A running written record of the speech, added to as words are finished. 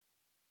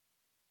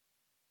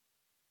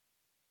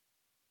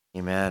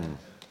Amen.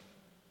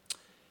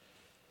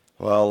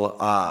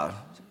 Well,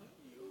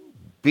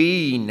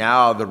 be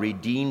now the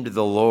redeemed of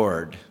the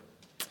Lord,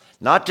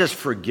 not just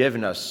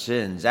forgiven us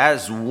sins,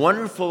 as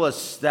wonderful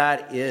as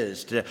that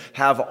is, to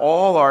have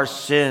all our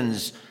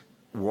sins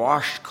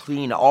washed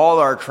clean, all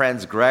our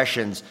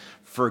transgressions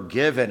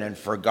forgiven and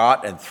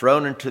forgotten and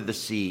thrown into the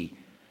sea.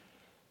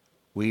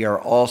 We are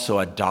also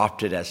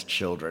adopted as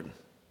children.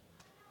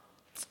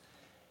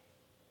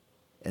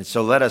 And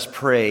so let us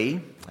pray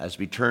as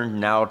we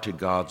turn now to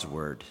God's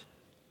word.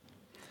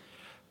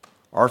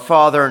 Our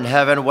Father in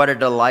heaven, what a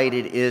delight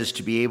it is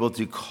to be able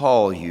to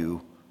call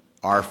you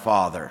our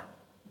Father.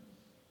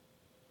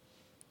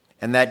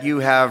 And that you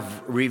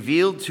have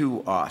revealed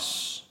to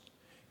us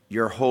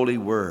your holy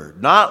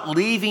word, not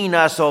leaving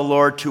us, O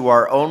Lord, to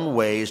our own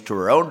ways, to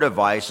our own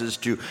devices,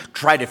 to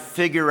try to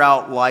figure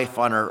out life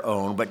on our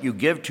own, but you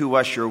give to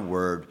us your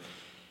word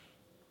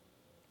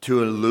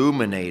to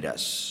illuminate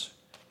us,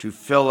 to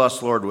fill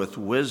us, Lord, with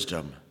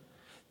wisdom,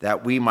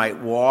 that we might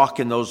walk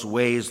in those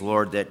ways,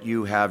 Lord, that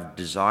you have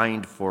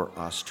designed for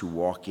us to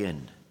walk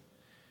in.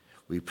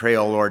 We pray,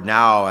 O Lord,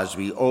 now as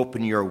we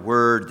open your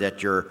word,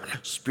 that your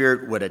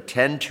Spirit would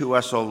attend to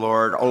us, O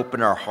Lord.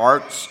 Open our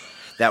hearts,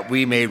 that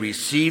we may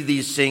receive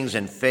these things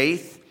in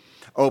faith.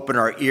 Open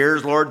our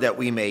ears, Lord, that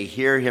we may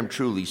hear him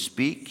truly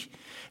speak.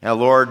 And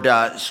Lord,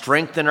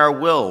 strengthen our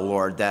will,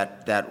 Lord,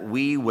 that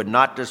we would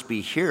not just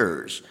be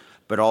hearers,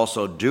 but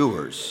also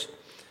doers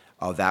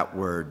of that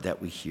word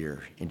that we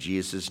hear. In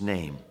Jesus'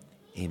 name,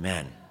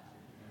 amen.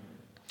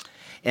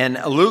 In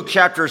Luke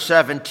chapter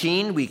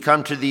 17, we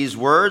come to these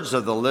words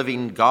of the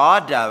living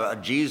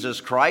God. Jesus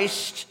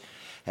Christ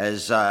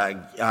is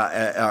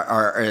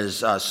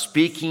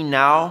speaking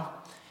now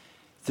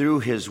through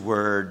his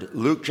word.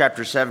 Luke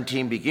chapter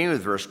 17, beginning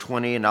with verse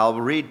 20, and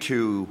I'll read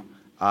to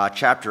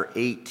chapter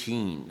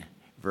 18,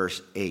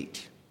 verse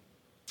 8.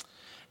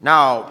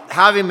 Now,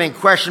 having been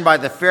questioned by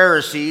the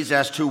Pharisees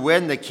as to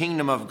when the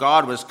kingdom of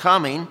God was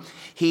coming,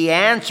 he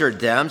answered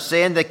them,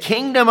 saying, "The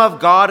kingdom of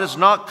God is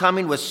not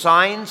coming with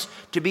signs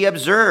to be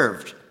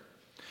observed,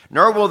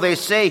 nor will they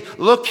say,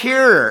 'Look,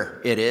 here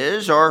it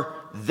is,' or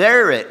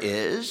 'There it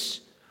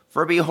is.'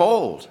 For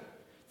behold,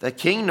 the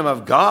kingdom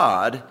of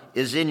God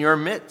is in your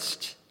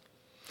midst."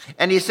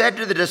 And he said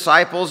to the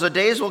disciples, "The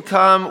days will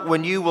come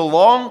when you will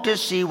long to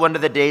see one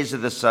of the days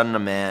of the Son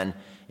of Man,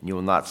 and you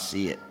will not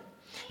see it.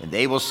 And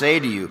they will say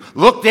to you,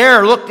 'Look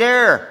there, look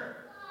there.'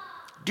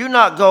 Do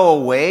not go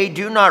away,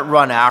 do not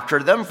run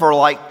after them, for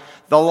like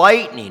the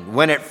lightning,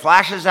 when it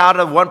flashes out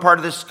of one part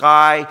of the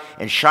sky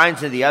and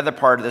shines in the other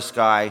part of the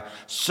sky,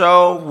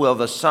 so will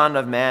the Son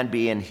of Man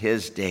be in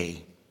his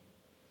day.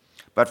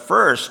 But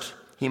first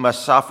he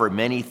must suffer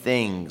many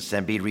things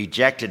and be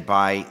rejected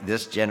by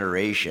this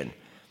generation.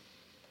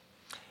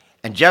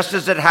 And just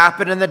as it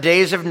happened in the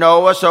days of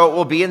Noah, so it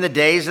will be in the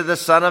days of the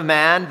Son of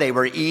Man. They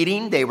were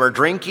eating, they were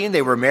drinking,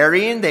 they were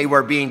marrying, they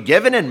were being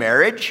given in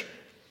marriage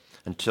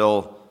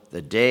until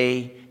the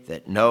day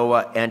that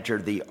Noah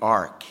entered the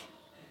ark,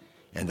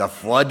 and the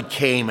flood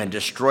came and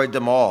destroyed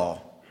them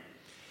all.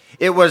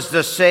 It was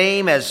the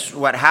same as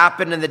what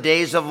happened in the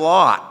days of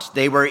Lot.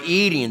 They were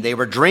eating, they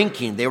were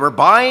drinking, they were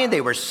buying,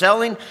 they were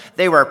selling,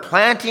 they were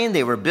planting,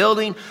 they were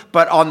building.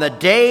 But on the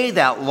day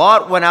that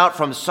Lot went out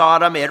from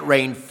Sodom, it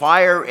rained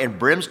fire and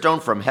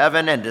brimstone from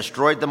heaven and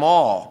destroyed them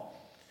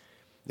all.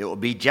 It will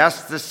be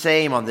just the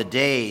same on the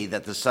day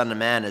that the Son of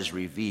Man is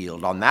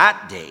revealed. On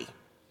that day,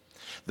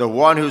 the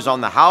one who's on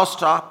the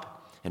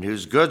housetop and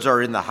whose goods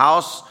are in the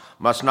house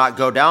must not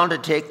go down to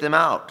take them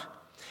out.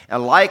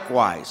 And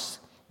likewise,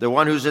 the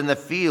one who's in the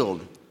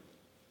field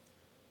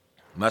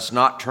must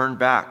not turn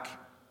back.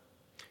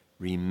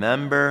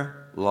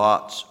 Remember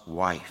Lot's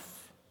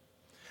wife.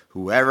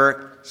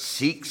 Whoever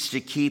seeks to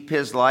keep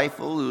his life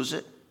will lose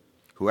it.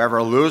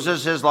 Whoever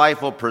loses his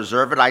life will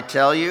preserve it. I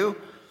tell you,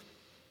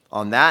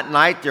 on that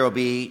night there will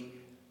be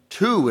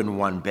two in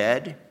one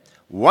bed.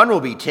 One will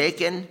be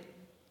taken,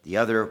 the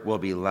other will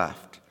be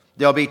left.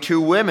 There'll be two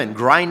women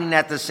grinding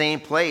at the same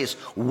place.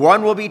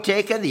 One will be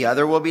taken, the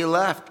other will be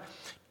left.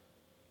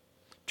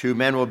 Two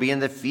men will be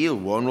in the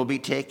field. One will be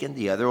taken,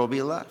 the other will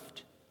be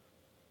left.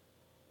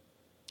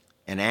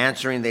 And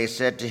answering, they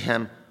said to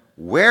him,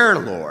 "Where,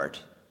 Lord?"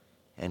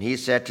 And he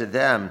said to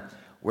them,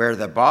 "Where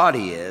the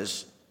body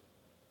is,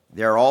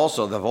 there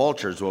also the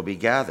vultures will be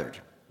gathered."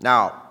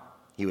 Now,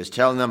 he was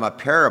telling them a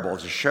parable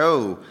to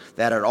show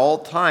that at all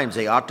times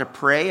they ought to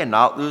pray and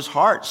not lose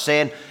heart,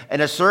 saying, "In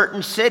a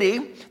certain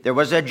city there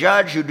was a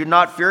judge who did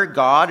not fear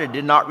God and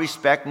did not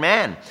respect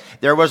man.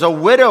 There was a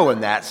widow in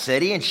that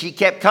city, and she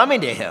kept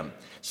coming to him,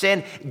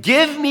 saying,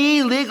 'Give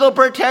me legal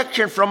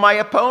protection from my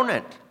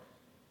opponent.'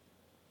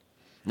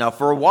 Now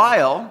for a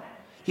while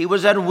he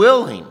was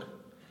unwilling,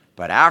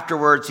 but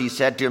afterwards he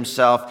said to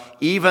himself,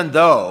 'Even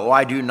though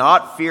I do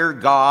not fear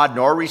God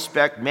nor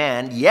respect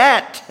man,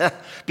 yet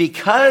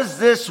because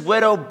this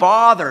widow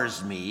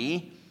bothers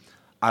me,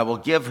 I will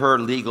give her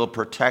legal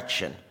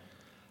protection.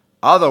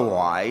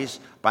 Otherwise,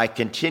 by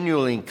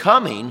continually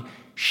coming,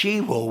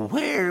 she will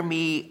wear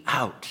me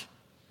out.'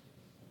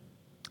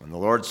 And the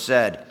Lord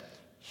said,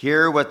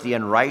 Hear what the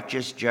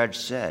unrighteous judge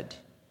said.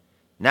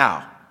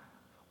 Now,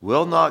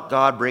 will not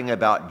God bring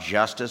about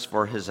justice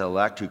for his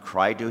elect who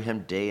cry to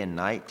him day and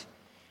night?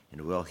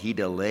 And will he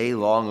delay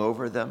long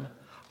over them?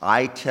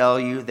 I tell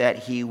you that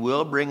he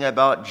will bring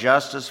about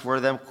justice for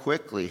them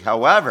quickly.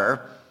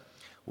 However,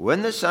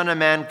 when the Son of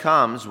Man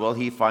comes, will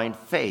he find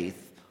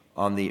faith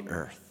on the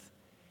earth?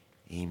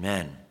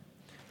 Amen.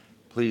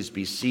 Please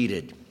be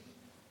seated.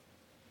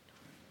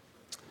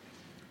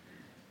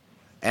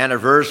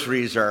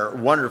 Anniversaries are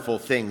wonderful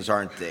things,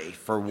 aren't they?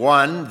 For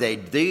one, they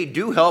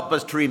do help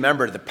us to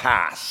remember the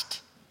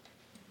past.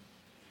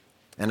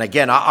 And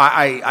again,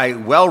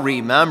 I well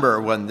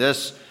remember when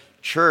this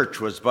church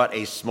was but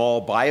a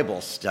small Bible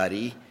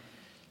study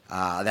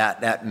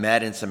that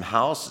met in some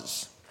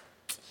houses.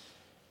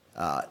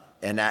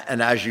 And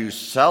as you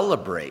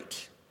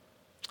celebrate,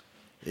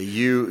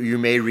 you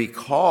may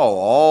recall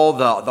all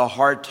the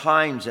hard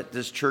times that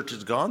this church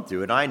has gone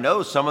through. And I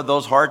know some of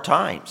those hard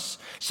times,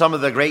 some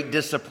of the great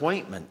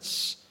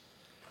disappointments.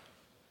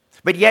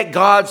 But yet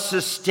God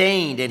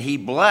sustained and he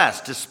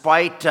blessed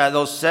despite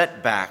those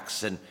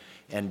setbacks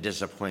and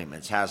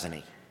disappointments, hasn't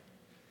he?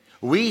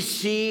 We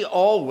see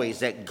always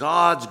that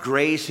God's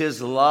grace,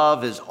 his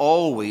love is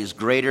always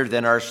greater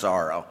than our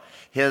sorrow.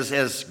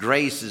 His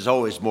grace is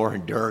always more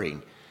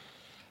enduring.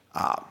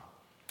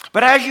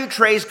 But as you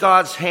trace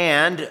God's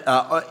hand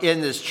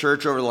in this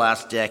church over the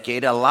last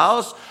decade, it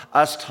allows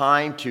us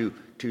time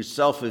to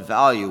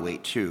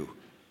self-evaluate too.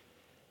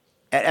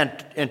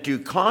 And to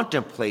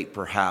contemplate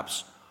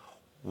perhaps,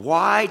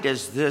 why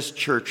does this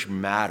church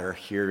matter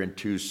here in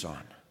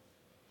Tucson?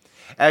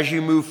 As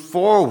you move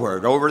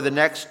forward over the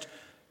next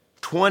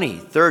 20,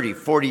 30,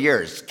 40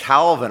 years,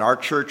 Calvin, our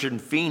church in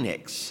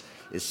Phoenix,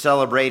 is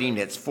celebrating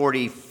its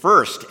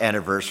 41st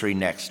anniversary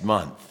next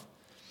month.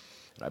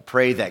 I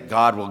pray that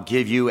God will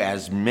give you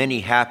as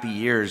many happy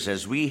years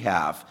as we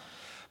have.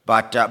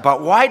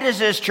 But why does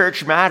this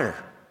church matter?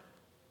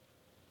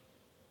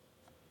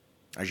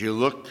 As you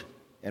look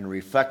and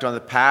reflect on the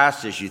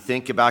past, as you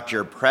think about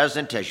your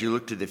present, as you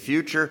look to the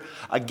future,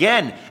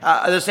 again,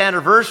 this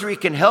anniversary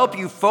can help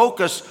you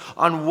focus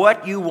on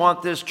what you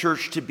want this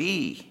church to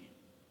be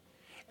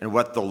and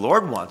what the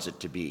Lord wants it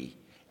to be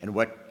and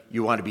what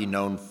you want to be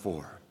known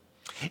for.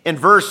 In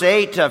verse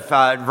 8 of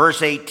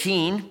verse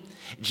 18,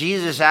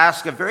 Jesus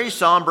asks a very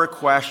somber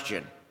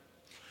question.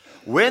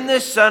 When the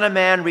Son of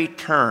Man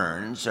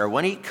returns, or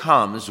when he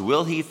comes,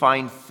 will he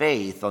find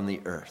faith on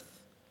the earth?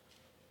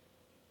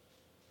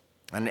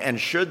 And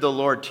should the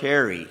Lord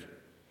tarry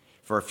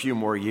for a few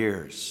more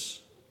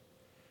years,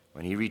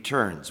 when he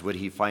returns, would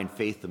he find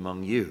faith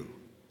among you?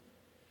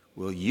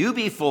 Will you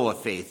be full of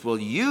faith? Will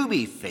you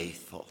be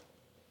faithful?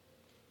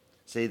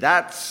 See,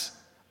 that's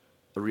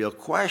the real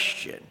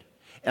question.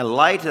 In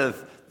light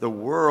of the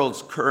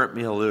world's current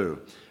milieu,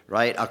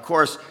 right? Of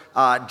course,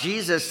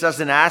 Jesus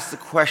doesn't ask the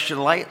question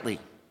lightly.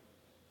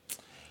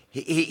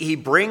 He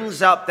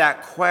brings up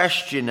that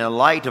question in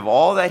light of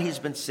all that he's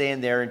been saying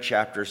there in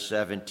chapter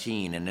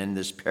 17 and in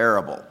this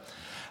parable.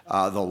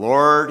 The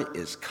Lord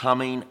is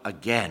coming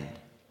again.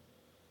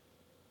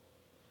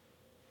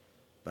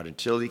 But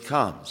until he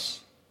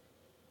comes,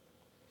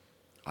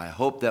 I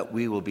hope that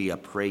we will be a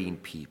praying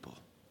people.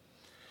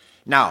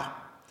 Now,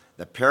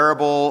 the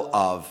parable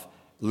of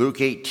Luke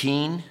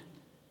 18,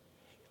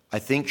 I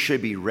think,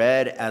 should be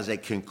read as a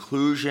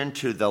conclusion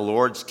to the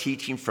Lord's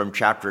teaching from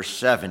chapter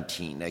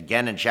 17.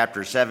 Again, in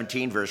chapter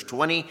 17, verse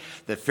 20,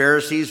 the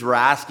Pharisees were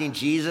asking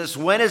Jesus,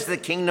 when is the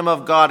kingdom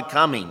of God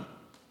coming?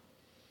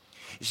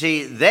 You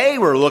see, they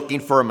were looking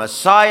for a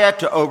Messiah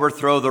to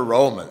overthrow the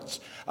Romans.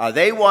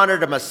 They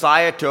wanted a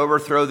Messiah to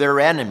overthrow their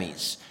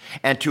enemies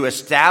and to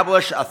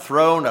establish a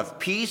throne of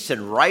peace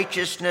and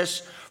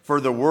righteousness for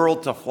the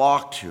world to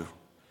flock to.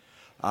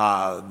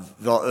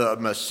 The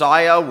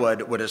Messiah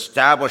would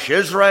establish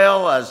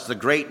Israel as the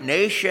great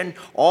nation.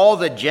 All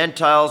the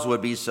Gentiles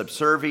would be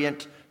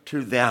subservient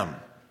to them.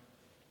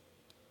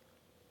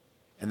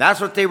 And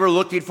that's what they were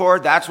looking for.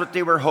 That's what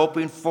they were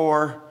hoping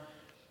for.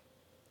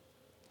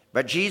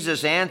 But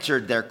Jesus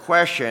answered their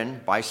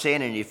question by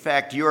saying, in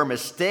effect, you are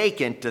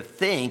mistaken to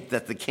think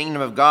that the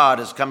kingdom of God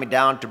is coming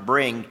down to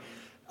bring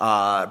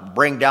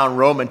down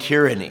Roman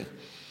tyranny.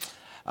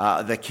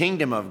 The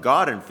kingdom of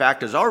God, in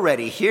fact, is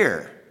already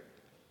here.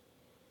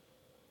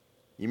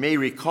 You may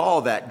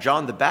recall that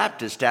John the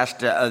Baptist asked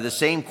the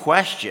same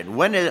question.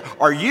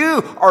 Are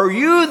you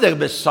the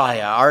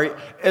Messiah?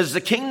 Is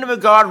the kingdom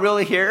of God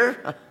really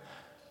here?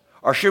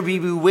 Or should we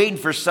be waiting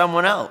for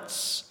someone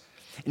else?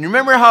 And you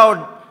remember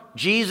how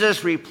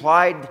Jesus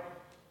replied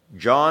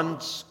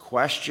John's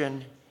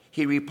question?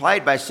 He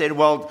replied by saying,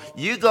 well,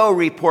 you go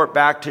report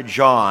back to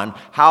John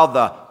how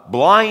the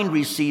blind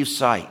receive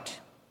sight,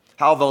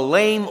 how the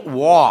lame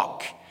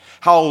walk,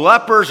 how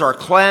lepers are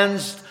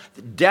cleansed,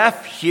 the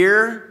deaf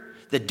hear,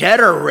 the dead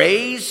are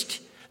raised,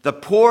 the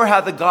poor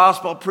have the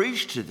gospel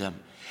preached to them.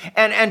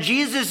 And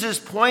Jesus'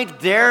 point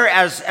there,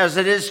 as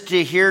it is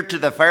to here to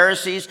the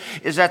Pharisees,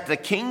 is that the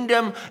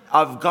kingdom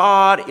of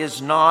God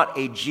is not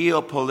a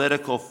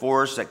geopolitical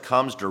force that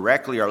comes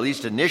directly, or at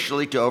least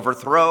initially, to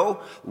overthrow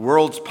the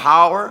world's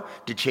power,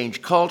 to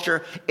change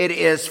culture. It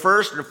is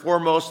first and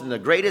foremost, and the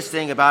greatest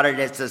thing about it,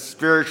 it's a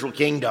spiritual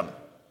kingdom.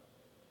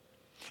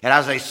 It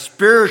has a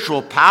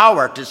spiritual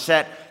power to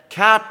set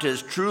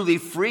captives truly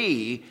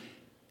free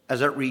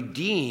as it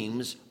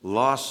redeems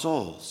lost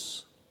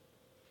souls.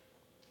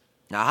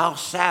 Now, how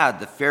sad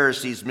the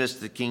Pharisees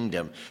missed the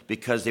kingdom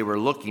because they were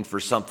looking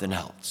for something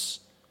else.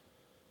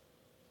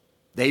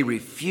 They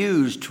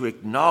refused to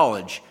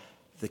acknowledge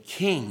the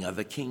king of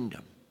the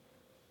kingdom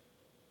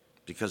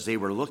because they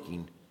were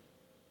looking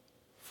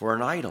for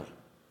an idol.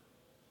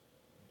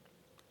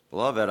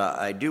 Beloved,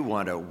 I do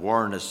want to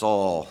warn us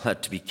all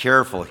to be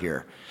careful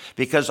here,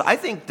 because I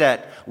think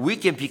that we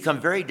can become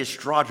very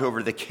distraught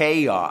over the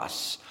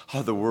chaos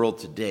of the world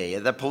today.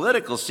 The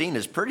political scene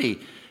is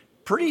pretty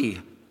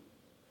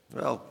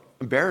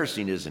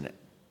embarrassing, isn't it?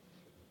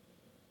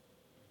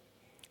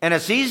 And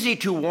it's easy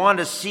to want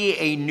to see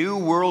a new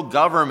world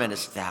government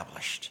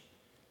established.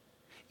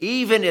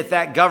 Even if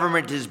that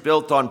government is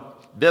built on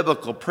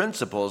biblical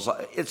principles,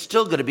 it's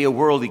still going to be a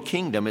worldly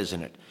kingdom,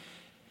 isn't it?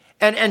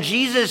 And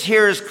Jesus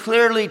here is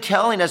clearly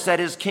telling us that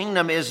his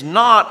kingdom is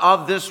not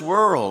of this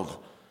world.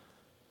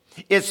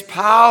 Its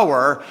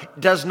power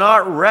does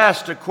not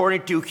rest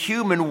according to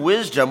human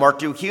wisdom or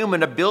to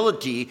human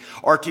ability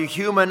or to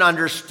human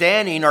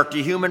understanding or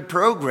to human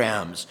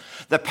programs.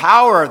 The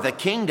power of the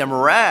kingdom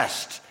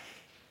rests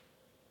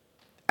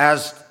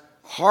as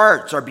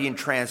hearts are being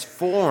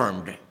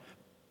transformed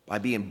by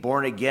being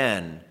born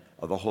again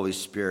of the Holy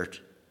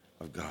Spirit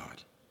of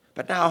God.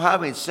 But now,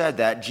 having said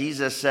that,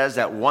 Jesus says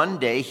that one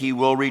day he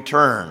will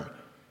return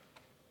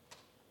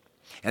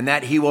and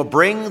that he will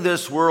bring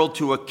this world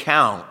to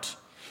account.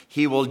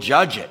 He will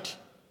judge it,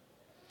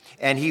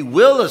 and he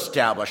will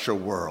establish a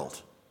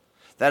world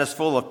that is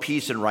full of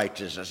peace and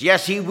righteousness.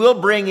 Yes, he will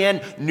bring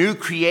in new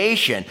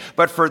creation,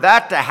 but for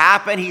that to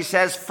happen, he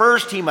says,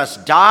 first he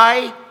must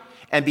die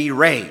and be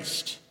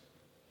raised.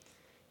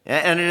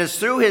 And it is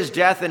through his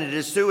death and it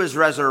is through his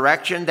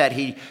resurrection that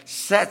he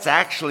sets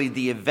actually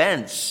the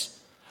events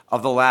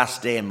of the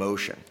last day in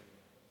motion.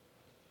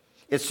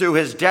 It's through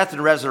his death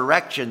and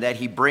resurrection that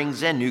he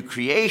brings in new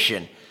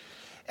creation.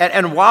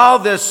 And while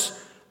this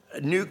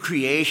new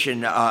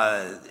creation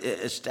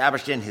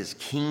established in his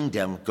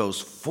kingdom goes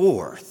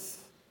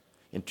forth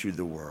into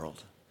the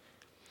world,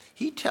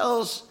 he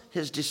tells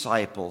his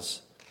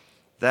disciples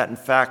that, in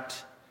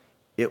fact,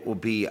 it will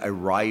be a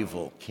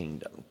rival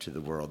kingdom to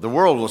the world. The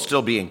world will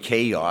still be in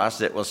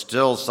chaos. It will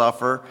still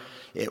suffer.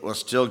 It will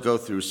still go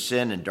through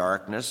sin and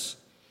darkness.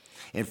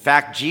 In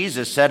fact,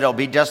 Jesus said it'll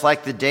be just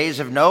like the days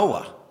of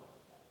Noah.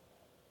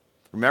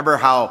 Remember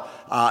how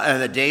in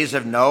the days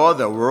of Noah,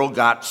 the world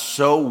got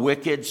so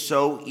wicked,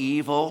 so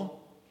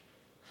evil,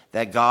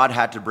 that God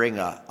had to bring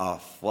a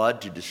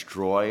flood to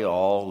destroy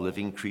all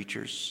living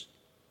creatures?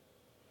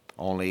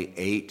 Only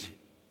 8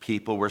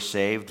 people were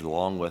saved,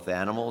 along with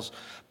animals.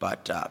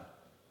 But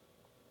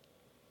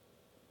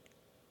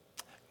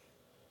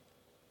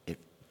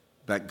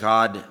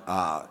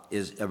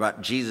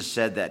Jesus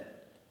said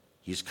that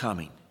he's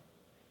coming.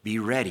 Be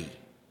ready.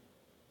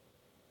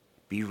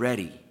 Be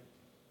ready.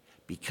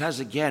 Because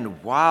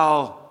again,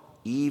 while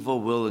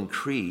evil will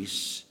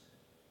increase,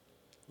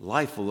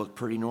 life will look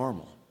pretty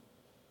normal.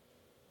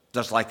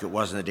 Just like it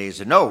was in the days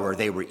of Noah, where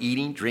they were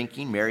eating,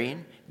 drinking,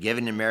 marrying,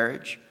 giving in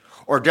marriage.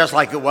 Or just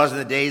like it was in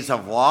the days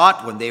of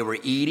Lot, when they were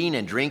eating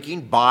and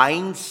drinking,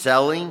 buying,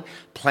 selling,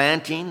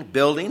 planting,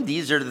 building.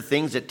 These are the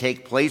things that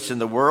take place in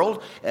the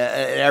world.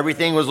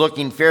 Everything was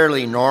looking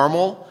fairly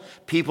normal.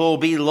 People will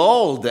be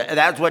lulled.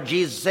 That's what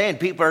Jesus is saying.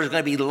 People are going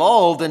to be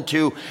lulled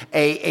into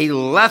a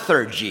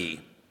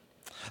lethargy.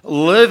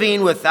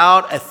 Living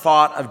without a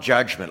thought of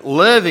judgment.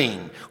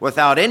 Living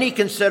without any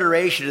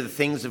consideration of the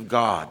things of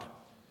God.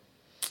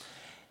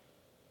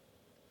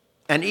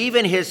 And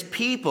even his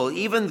people,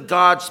 even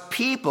God's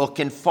people,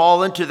 can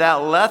fall into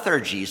that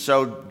lethargy.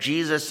 So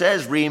Jesus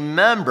says,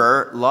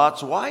 remember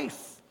Lot's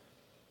wife.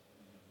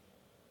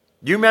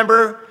 Do you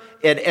remember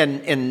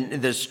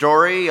in the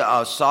story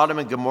of Sodom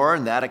and Gomorrah,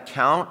 in that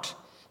account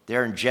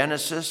there in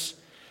Genesis,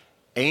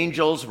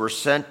 angels were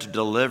sent to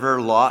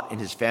deliver Lot and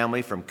his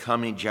family from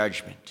coming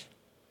judgment.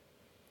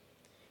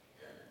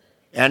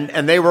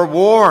 And they were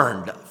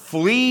warned,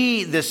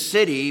 flee the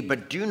city,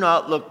 but do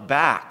not look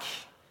back.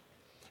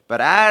 But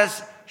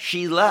as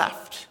she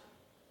left,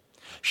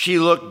 she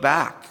looked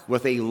back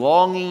with a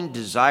longing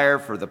desire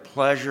for the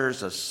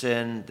pleasures of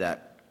sin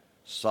that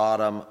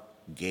Sodom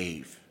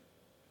gave.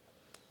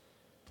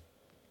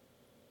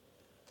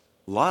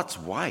 Lot's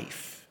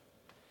wife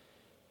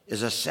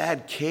is a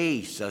sad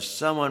case of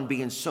someone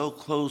being so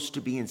close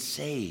to being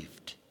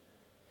saved.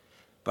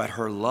 But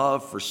her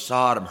love for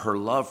Sodom, her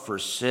love for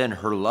sin,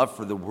 her love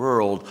for the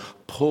world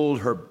pulled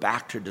her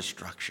back to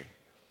destruction.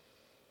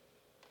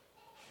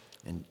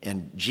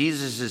 And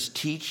Jesus'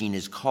 teaching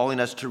is calling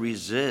us to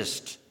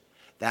resist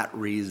that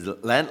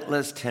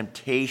relentless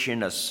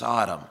temptation of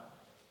Sodom.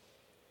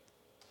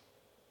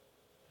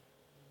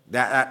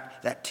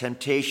 That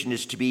temptation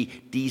is to be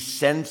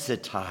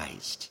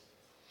desensitized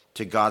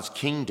to God's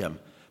kingdom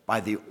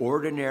by the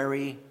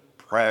ordinary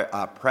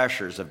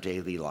pressures of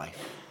daily life.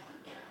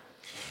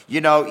 You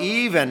know,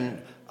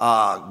 even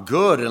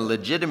good and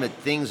legitimate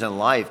things in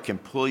life can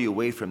pull you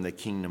away from the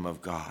kingdom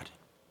of God,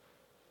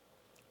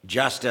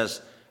 just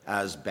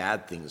as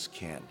bad things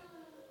can.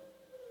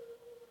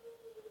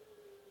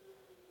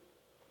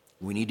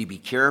 We need to be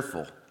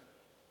careful.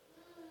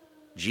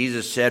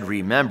 Jesus said,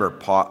 remember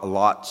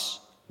Lot's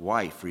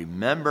wife.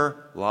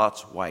 Remember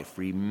Lot's wife.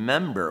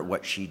 Remember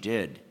what she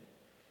did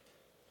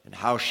and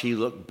how she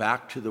looked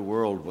back to the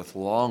world with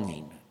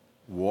longing,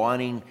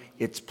 wanting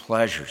its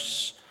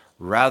pleasures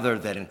rather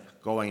than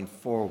going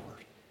forward.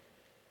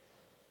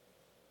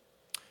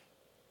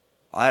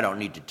 I don't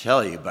need to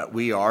tell you, but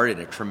we are in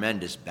a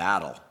tremendous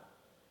battle.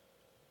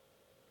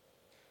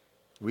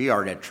 We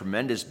are in a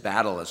tremendous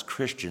battle as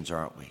Christians,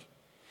 aren't we?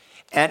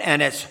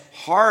 And it's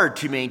hard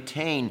to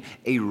maintain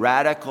a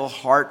radical,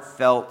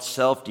 heartfelt,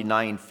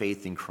 self-denying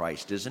faith in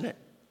Christ, isn't it?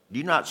 Do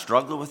you not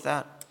struggle with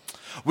that?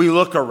 We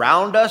look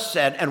around us,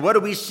 and what do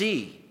we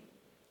see?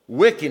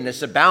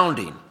 Wickedness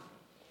abounding.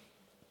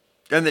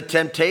 And the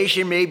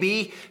temptation may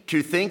be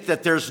to think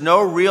that there's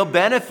no real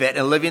benefit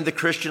in living the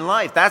Christian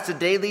life. That's a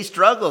daily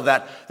struggle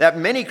that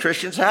many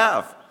Christians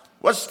have.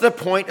 What's the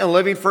point in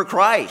living for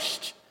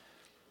Christ?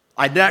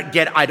 I don't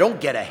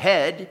get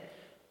ahead.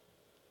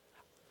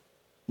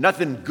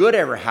 Nothing good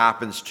ever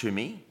happens to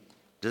me.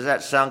 Does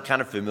that sound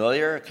kind of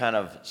familiar? Kind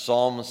of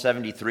Psalm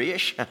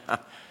 73-ish?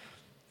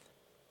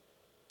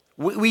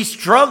 We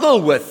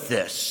struggle with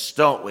this,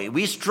 don't we?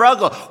 We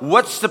struggle.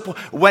 What's the point?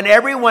 When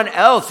everyone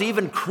else,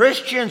 even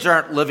Christians,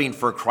 aren't living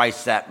for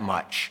Christ that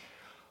much,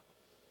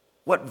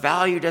 what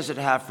value does it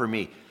have for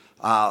me?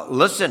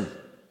 Listen,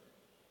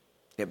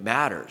 it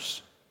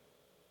matters.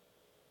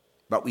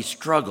 But we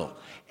struggle.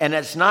 And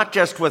it's not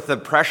just with the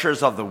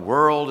pressures of the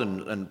world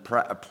and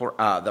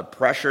the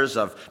pressures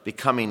of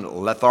becoming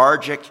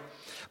lethargic,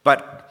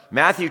 but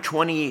Matthew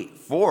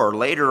 24,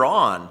 later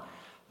on,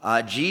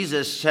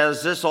 Jesus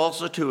says this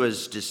also to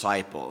his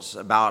disciples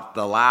about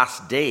the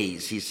last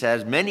days. He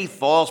says, many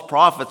false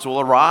prophets will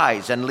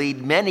arise and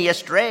lead many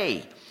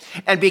astray.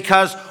 And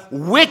because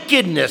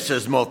wickedness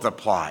is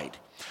multiplied,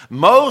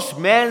 most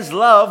men's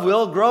love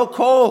will grow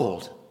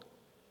cold.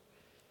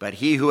 But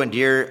he who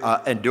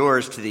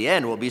endures to the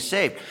end will be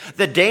saved.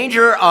 The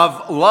danger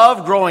of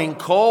love growing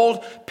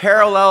cold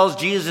parallels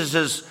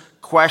Jesus'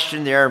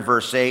 question there in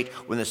verse 8.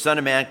 When the Son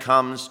of Man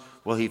comes,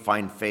 will he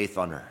find faith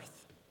on earth?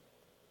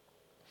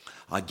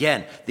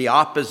 Again, the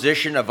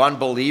opposition of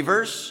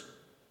unbelievers,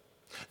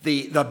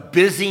 the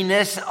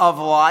busyness of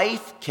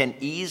life can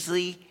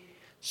easily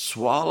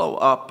swallow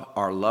up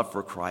our love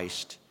for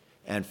Christ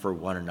and for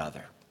one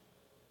another.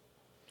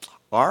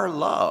 Our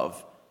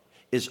love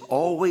is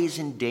always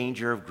in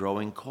danger of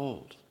growing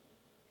cold.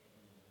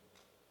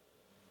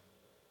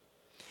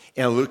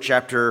 In Luke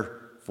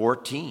chapter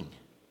 14,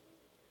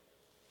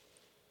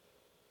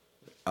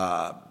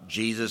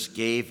 Jesus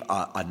gave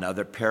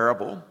another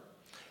parable.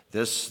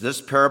 This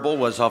parable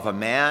was of a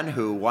man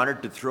who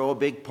wanted to throw a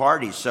big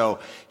party. So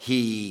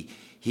he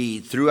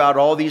threw out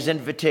all these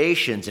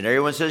invitations, and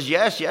everyone says,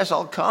 yes,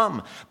 I'll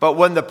come. But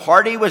when the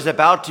party was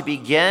about to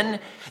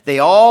begin, they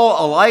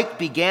all alike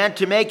began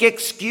to make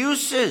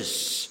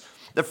excuses.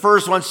 The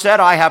first one said,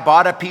 I have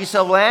bought a piece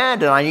of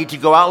land and I need to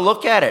go out and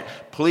look at it.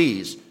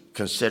 Please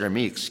consider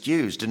me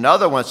excused.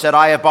 Another one said,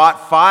 I have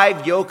bought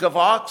 5 yoke of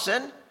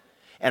oxen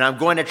and I'm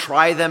going to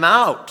try them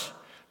out.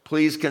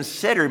 Please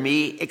consider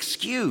me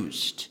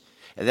excused.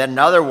 And then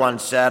another one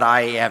said,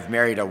 I have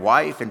married a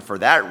wife and for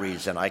that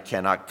reason I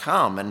cannot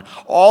come. And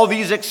all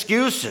these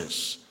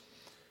excuses.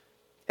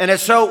 And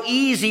it's so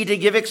easy to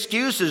give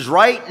excuses.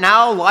 Right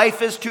now,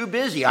 life is too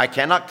busy. I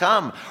cannot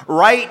come.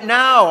 Right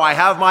now, I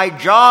have my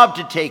job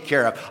to take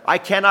care of. I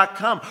cannot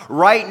come.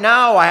 Right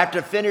now, I have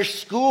to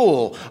finish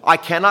school. I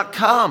cannot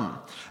come.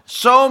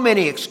 So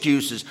many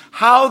excuses.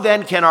 How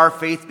then can our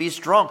faith be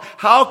strong?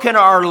 How can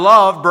our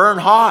love burn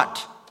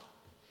hot?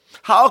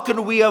 How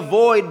can we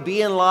avoid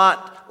being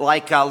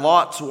like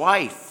Lot's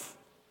wife?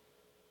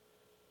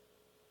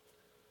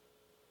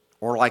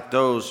 Or like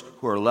those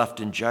who are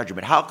left in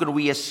judgment? How can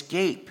we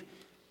escape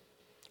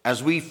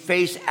as we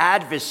face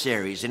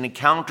adversaries and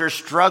encounter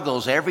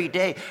struggles every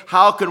day?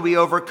 How can we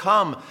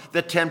overcome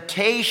the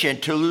temptation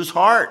to lose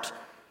heart?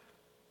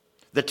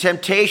 The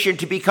temptation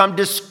to become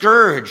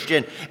discouraged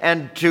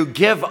and to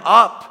give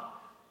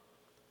up,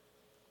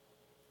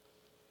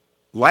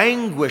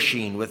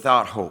 languishing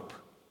without hope.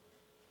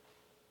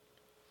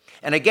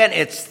 And again,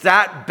 it's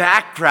that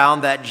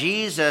background that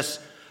Jesus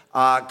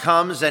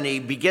comes and he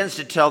begins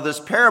to tell this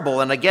parable.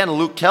 And again,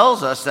 Luke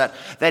tells us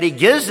that he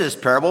gives this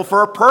parable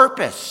for a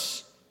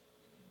purpose.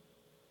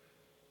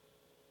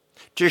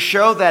 To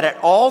show that at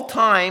all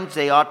times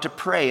they ought to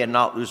pray and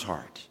not lose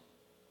heart.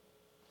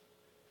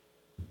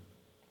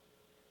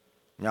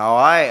 Now,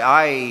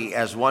 I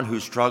as one who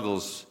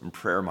struggles in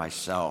prayer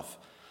myself,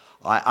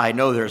 I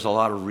know there's a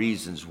lot of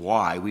reasons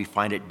why we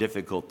find it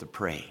difficult to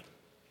pray.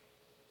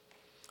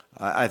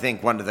 I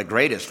think one of the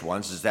greatest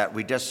ones is that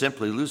we just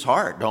simply lose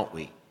heart, don't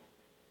we?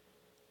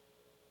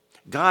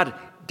 God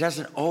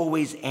doesn't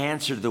always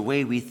answer the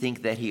way we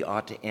think that he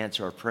ought to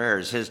answer our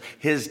prayers.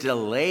 His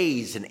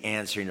delays in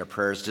answering our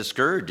prayers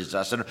discourages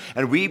us,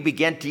 and we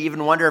begin to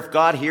even wonder if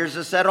God hears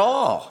us at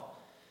all.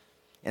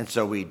 And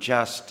so we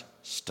just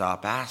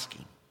stop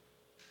asking.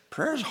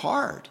 Prayer is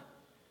hard.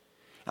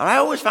 And I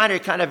always find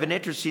it kind of an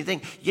interesting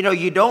thing.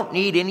 You don't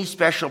need any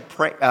special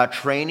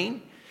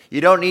training. You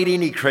don't need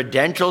any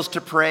credentials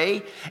to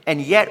pray, and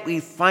yet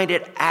we find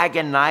it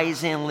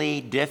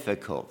agonizingly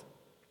difficult.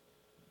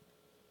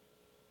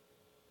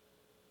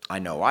 I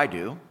know I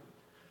do,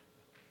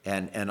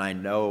 and I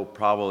know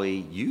probably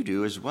you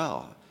do as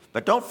well.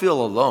 But don't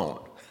feel alone.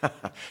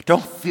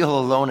 Don't feel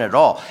alone at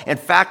all. In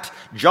fact,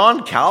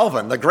 John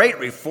Calvin, the great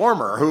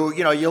reformer, who,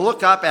 you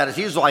look up at,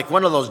 he's like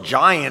one of those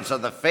giants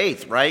of the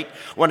faith, right?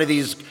 One of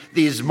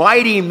these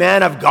mighty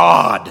men of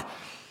God.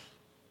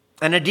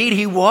 And indeed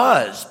he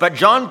was. But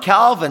John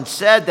Calvin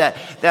said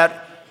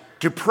that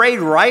to pray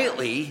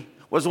rightly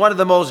was one of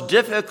the most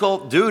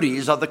difficult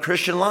duties of the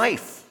Christian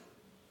life.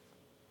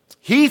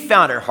 He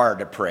found it hard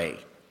to pray.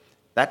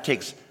 That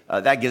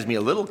gives me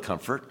a little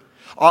comfort.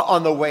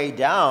 On the way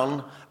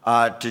down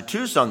to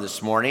Tucson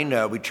this morning,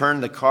 we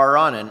turned the car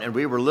on and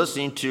we were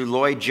listening to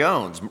Lloyd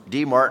Jones,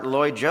 D. Martin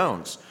Lloyd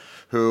Jones,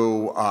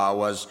 who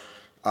was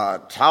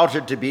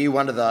touted to be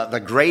one of the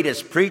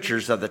greatest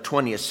preachers of the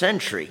 20th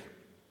century.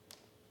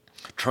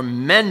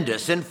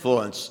 Tremendous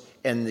influence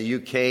in the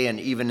UK and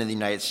even in the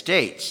United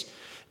States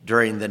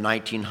during the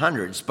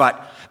 1900s.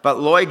 But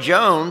Lloyd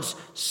Jones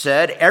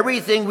said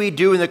everything we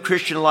do in the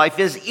Christian life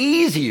is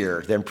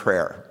easier than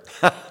prayer.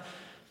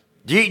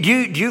 Do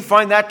you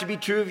find that to be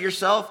true of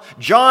yourself?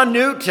 John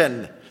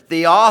Newton,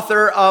 the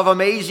author of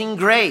Amazing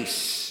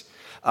Grace,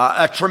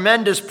 a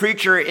tremendous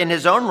preacher in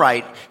his own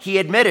right, he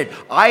admitted,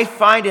 I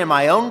find in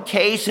my own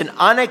case an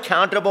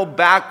unaccountable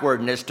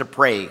backwardness to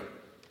pray.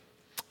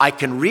 I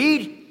can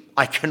read,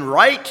 I can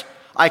write,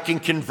 I can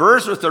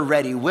converse with a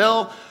ready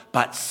will,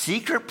 but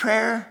secret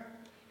prayer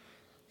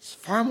is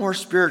far more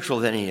spiritual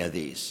than any of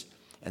these.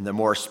 And the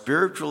more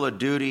spiritual a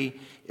duty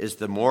is,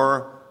 the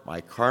more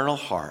my carnal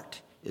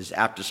heart is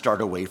apt to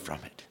start away from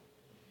it.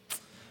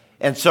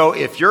 And so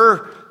if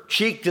your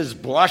cheek is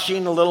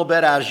blushing a little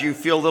bit as you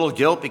feel a little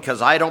guilt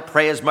because I don't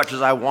pray as much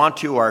as I want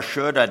to or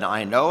should, and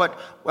I know it,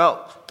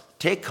 well,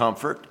 take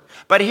comfort.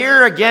 But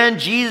here again,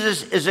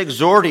 Jesus is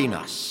exhorting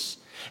us.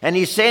 And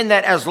he's saying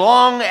that as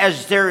long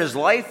as there is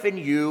life in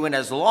you and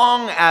as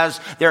long as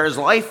there is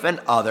life in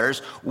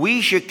others,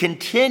 we should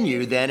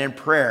continue then in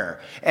prayer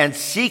and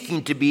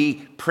seeking to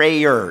be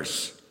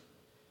prayers,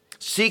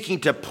 seeking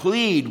to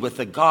plead with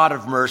the God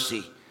of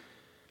mercy.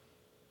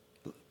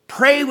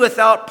 Pray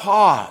without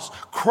pause,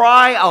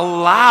 cry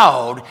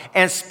aloud,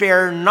 and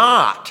spare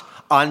not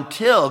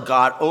until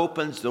God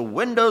opens the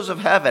windows of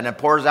heaven and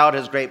pours out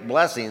his great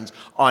blessings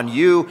on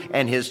you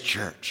and his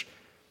church.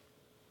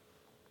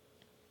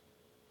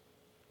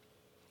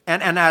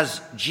 And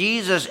as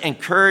Jesus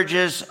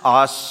encourages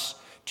us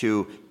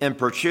to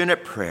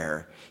importunate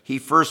prayer, he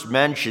first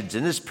mentions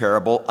in this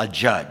parable a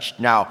judge.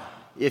 Now,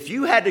 if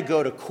you had to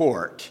go to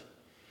court,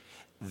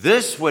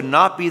 this would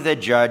not be the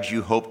judge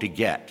you hope to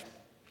get,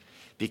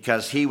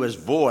 because he was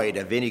void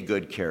of any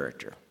good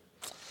character.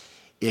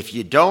 If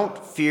you don't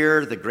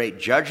fear the great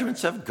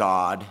judgments of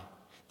God,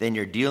 then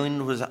your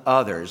dealing with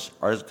others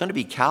are going to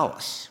be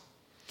callous.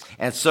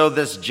 And so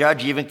this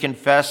judge even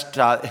confessed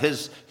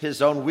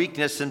his own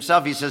weakness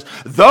himself. He says,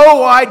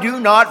 though I do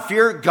not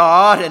fear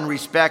God and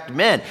respect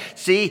men.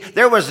 See,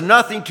 there was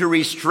nothing to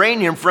restrain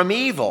him from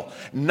evil.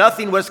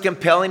 Nothing was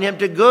compelling him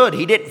to good.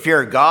 He didn't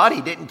fear God.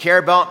 He didn't care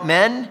about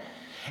men.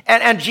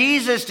 And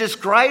Jesus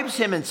describes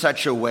him in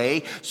such a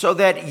way so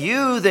that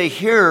you, the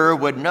hearer,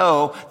 would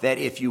know that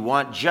if you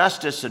want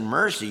justice and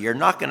mercy, you're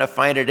not going to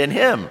find it in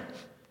him.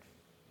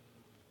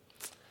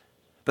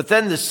 But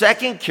then the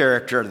second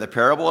character of the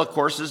parable, of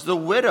course, is the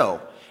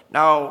widow.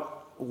 Now,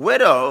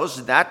 widows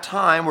at that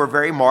time were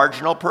very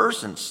marginal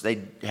persons.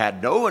 They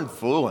had no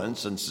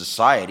influence in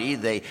society.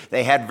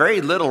 They had very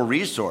little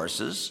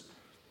resources.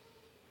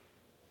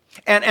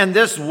 And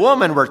this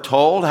woman, we're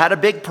told, had a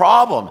big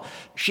problem.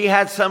 She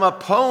had some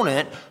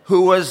opponent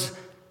who was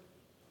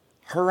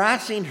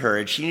harassing her,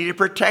 and she needed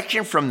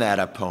protection from that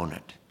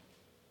opponent.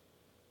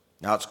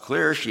 Now, it's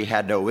clear she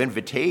had no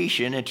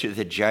invitation into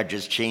the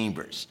judge's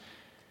chambers.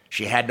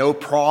 She had no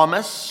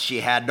promise. She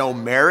had no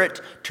merit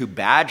to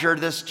badger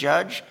this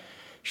judge.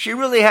 She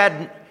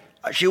wasn't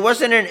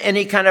in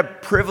any kind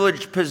of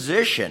privileged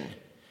position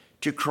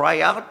to cry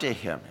out to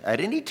him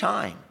at any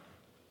time.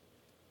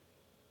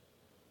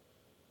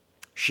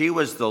 She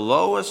was the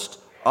lowest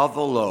of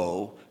the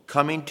low,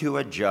 coming to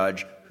a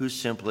judge who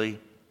simply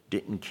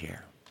didn't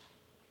care.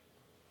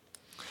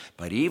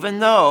 But even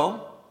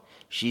though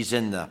she's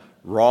in the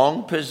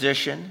wrong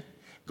position,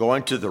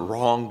 going to the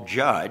wrong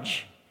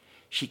judge,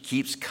 she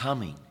keeps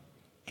coming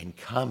and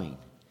coming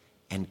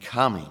and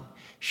coming.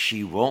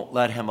 She won't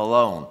let him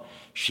alone.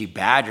 She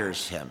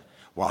badgers him.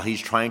 while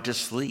he's trying to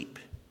sleep.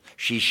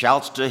 She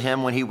shouts to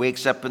him when he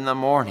wakes up in the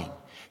morning.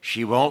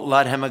 She won't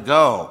let him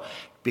go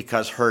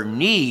because her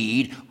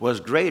need was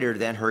greater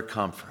than her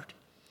comfort.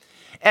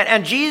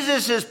 And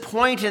Jesus'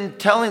 point in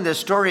telling this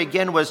story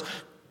again was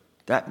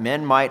that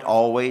men might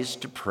always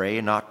to pray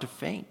and not to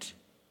faint.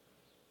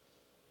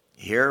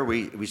 Here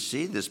we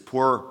see this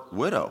poor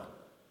widow,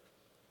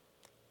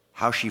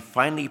 how she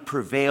finally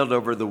prevailed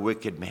over the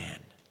wicked man.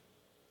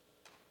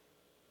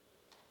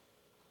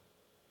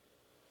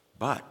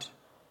 But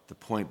the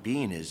point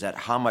being is that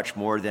how much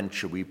more then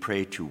should we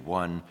pray to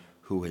one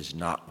who is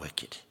not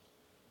wicked?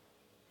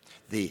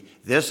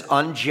 This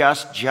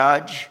unjust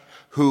judge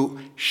who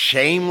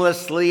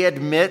shamelessly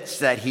admits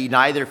that he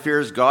neither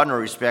fears God nor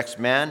respects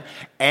man,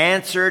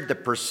 answered the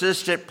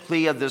persistent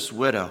plea of this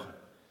widow.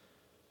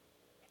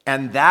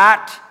 And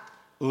that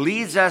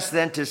leads us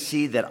then to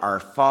see that our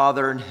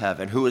Father in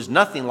heaven, who is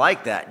nothing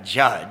like that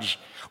judge,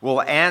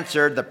 will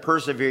answer the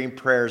persevering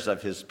prayers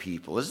of his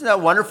people. Isn't that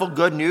wonderful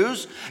good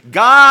news?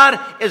 God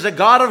is a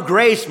God of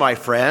grace, my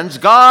friends.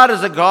 God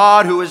is a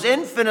God who is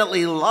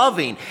infinitely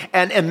loving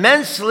and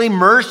immensely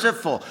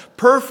merciful,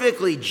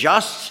 perfectly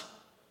just.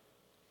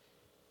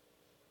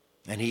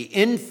 And he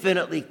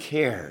infinitely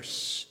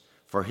cares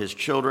for his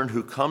children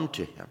who come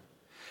to him,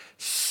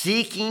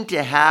 seeking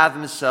to have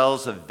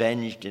themselves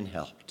avenged and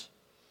helped.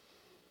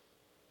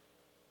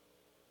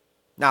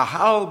 Now,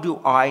 how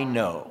do I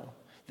know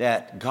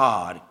that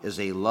God is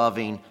a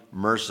loving,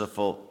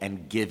 merciful,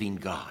 and giving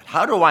God?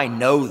 How do I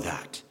know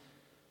that?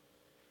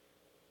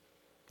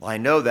 Well, I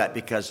know that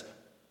because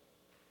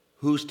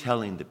who's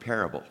telling the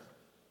parable?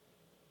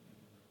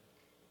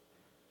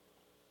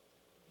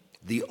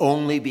 The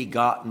only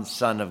begotten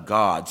Son of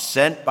God,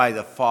 sent by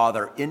the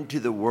Father into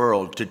the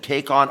world to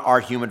take on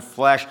our human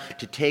flesh,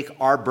 to take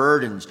our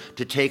burdens,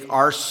 to take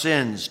our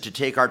sins, to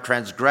take our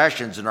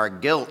transgressions and our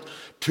guilt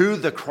to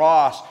the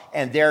cross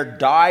and there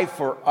die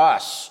for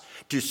us,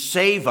 to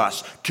save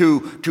us,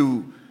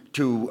 to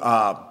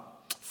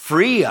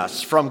free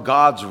us from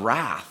God's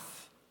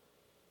wrath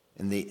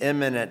and the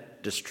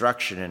imminent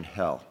destruction in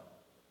hell.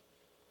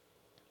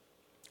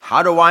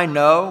 How do I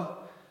know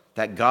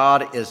that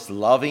God is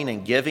loving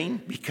and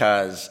giving?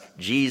 Because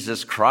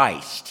Jesus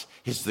Christ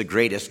is the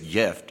greatest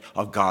gift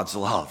of God's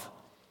love.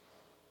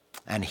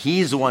 And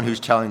he's the one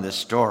who's telling this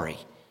story.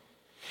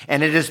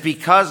 And it is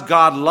because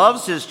God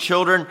loves his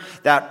children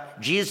that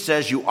Jesus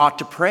says you ought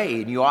to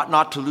pray and you ought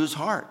not to lose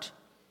heart.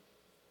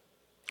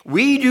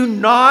 We do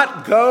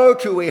not go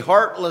to a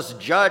heartless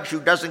judge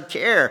who doesn't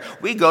care.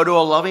 We go to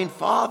a loving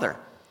Father.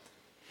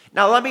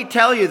 Now let me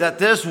tell you that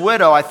this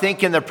widow, I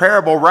think in the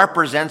parable,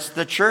 represents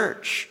the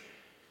church.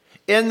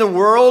 In the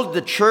world,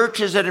 the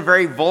church is in a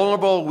very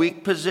vulnerable,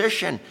 weak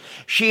position.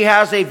 She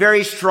has a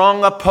very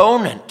strong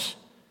opponent.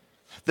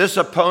 This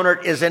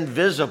opponent is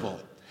invisible.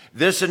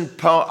 This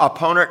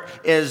opponent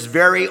is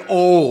very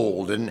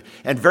old and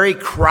very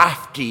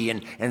crafty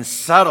and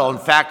subtle. In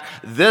fact,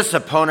 this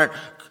opponent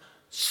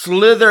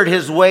slithered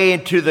his way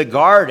into the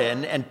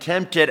garden and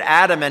tempted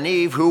Adam and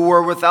Eve, who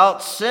were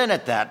without sin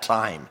at that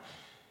time.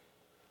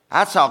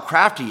 That's how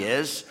crafty he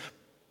is.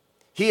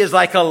 He is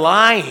like a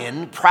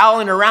lion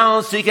prowling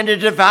around seeking to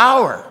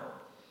devour.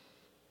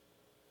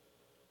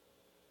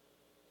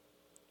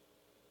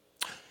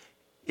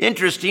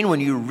 Interesting, when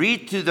you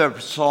read through the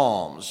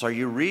Psalms or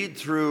you read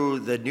through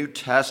the New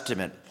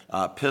Testament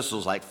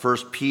epistles like 1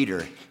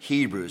 Peter,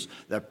 Hebrews,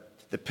 the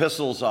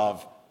epistles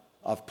of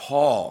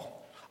Paul.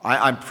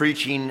 I'm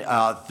preaching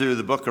through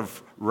the book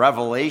of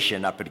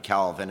Revelation up at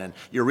Calvin, and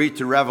you read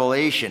through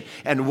Revelation,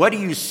 and what do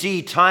you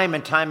see time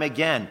and time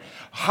again?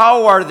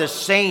 How are the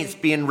saints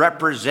being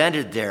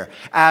represented there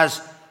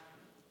as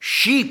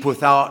sheep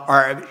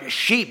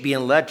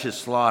being led to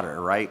slaughter,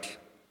 right?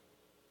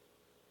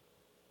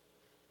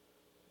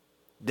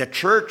 The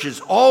church has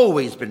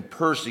always been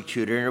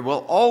persecuted and it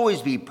will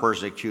always be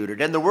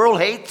persecuted. And the world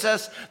hates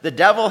us, the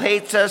devil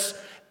hates us,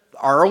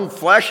 our own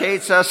flesh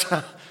hates us.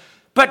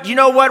 But you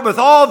know what? With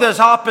all this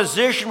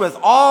opposition, with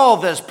all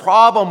this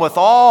problem, with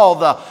all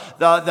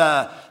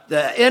the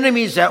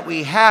enemies that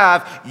we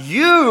have,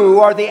 you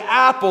are the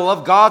apple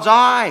of God's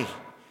eye.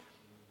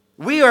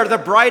 We are the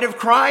bride of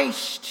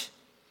Christ.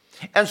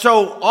 And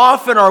so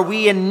often are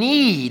we in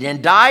need,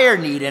 in dire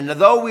need, and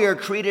though we are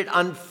treated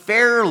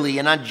unfairly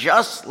and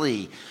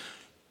unjustly,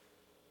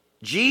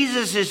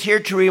 Jesus is here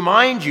to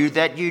remind you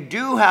that you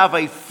do have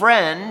a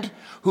friend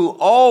who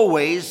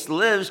always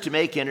lives to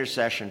make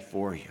intercession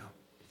for you.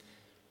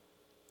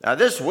 Now,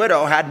 this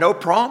widow had no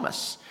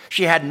promise.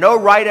 She had no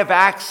right of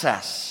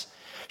access.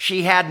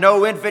 She had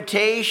no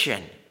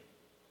invitation,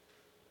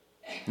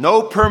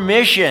 no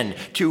permission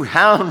to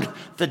hound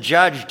the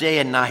judge day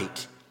and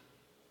night.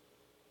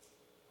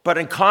 But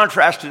in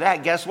contrast to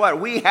that, guess what?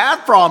 We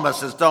have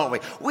promises, don't we?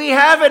 We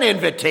have an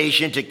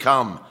invitation to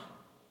come.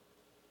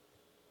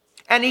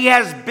 And he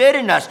has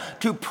bidden us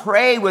to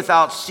pray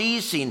without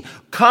ceasing,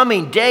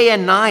 coming day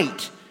and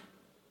night.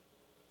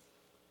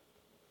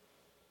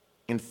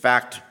 In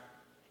fact,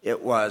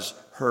 it was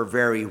her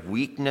very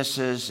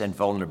weaknesses and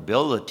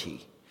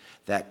vulnerability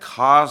that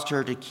caused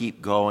her to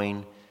keep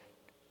going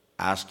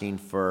asking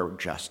for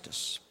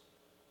justice.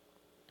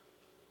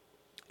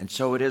 And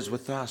so it is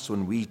with us.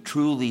 When we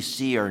truly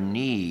see our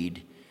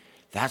need,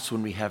 that's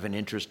when we have an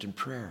interest in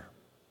prayer.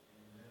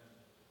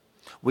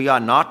 We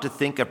ought not to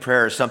think of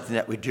prayer as something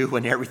that we do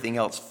when everything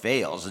else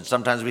fails. And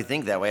sometimes we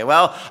think that way.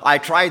 Well, I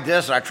tried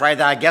this, I tried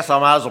that, I guess I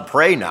might as well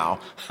pray now.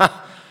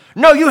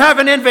 No, you have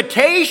an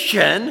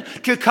invitation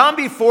to come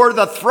before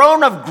the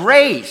throne of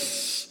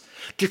grace,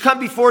 to come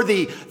before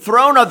the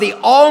throne of the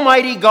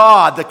Almighty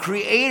God, the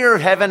creator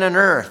of heaven and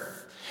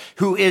earth,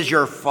 who is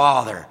your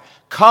Father.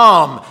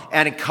 Come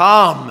and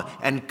come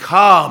and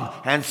come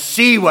and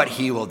see what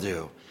he will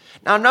do.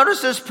 Now,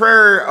 notice this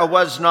prayer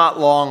was not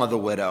long of the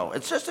widow.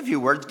 It's just a few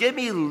words. Give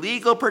me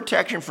legal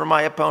protection from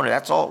my opponent.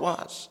 That's all it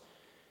was.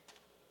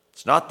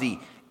 It's not the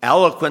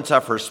eloquence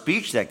of her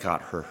speech that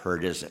got her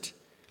heard, is it?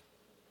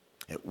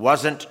 It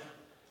wasn't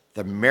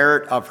the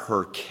merit of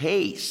her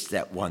case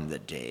that won the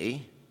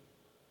day.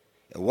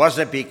 It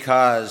wasn't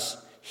because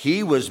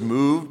he was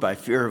moved by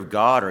fear of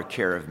God or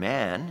care of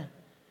man.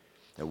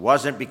 It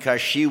wasn't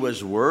because she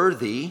was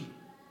worthy.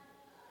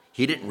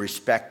 He didn't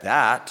respect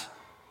that.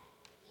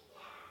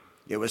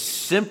 It was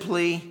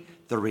simply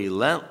the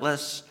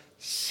relentless,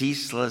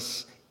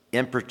 ceaseless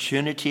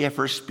importunity of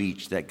her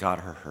speech that got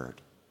her heard.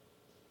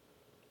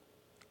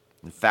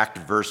 In fact,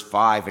 in verse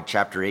 5 of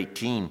chapter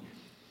 18,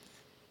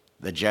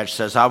 the judge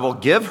says, I will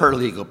give her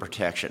legal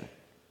protection.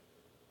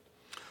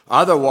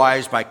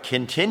 Otherwise, by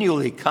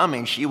continually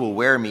coming, she will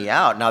wear me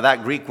out. Now,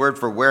 that Greek word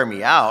for wear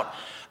me out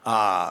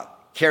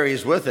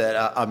carries with it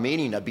a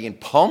meaning of being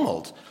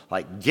pummeled,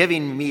 like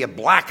giving me a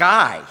black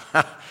eye.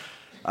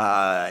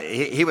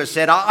 He was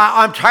said,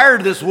 I'm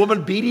tired of this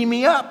woman beating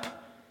me up.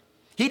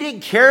 He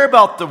didn't care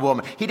about the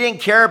woman. He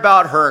didn't care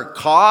about her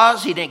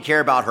cause. He didn't care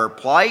about her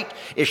plight.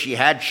 If she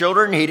had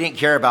children, he didn't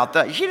care about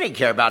that. She didn't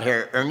care about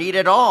her need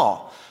at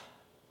all.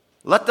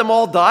 Let them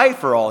all die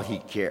for all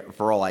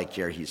I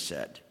care, he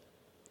said.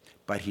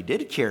 But he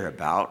did care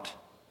about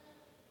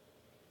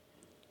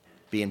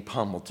being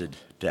pummeled to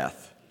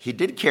death. He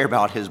did care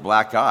about his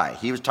black eye.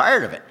 He was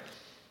tired of it.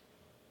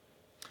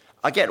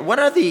 Again, one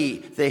of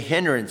the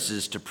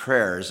hindrances to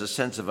prayer is a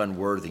sense of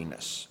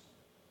unworthiness.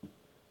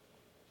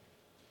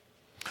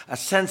 A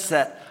sense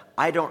that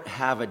I don't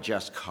have a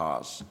just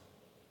cause.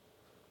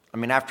 I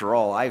mean, after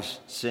all, I've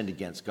sinned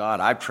against God.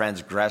 I've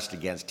transgressed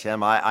against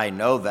him. I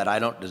know that I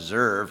don't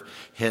deserve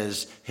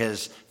his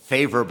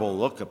favorable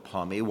look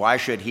upon me. Why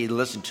should he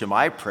listen to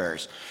my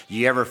prayers?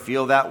 You ever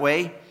feel that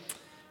way?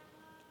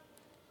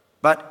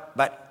 But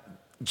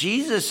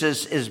Jesus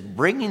is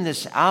bringing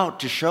this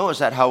out to show us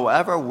that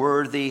however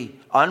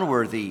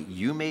unworthy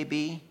you may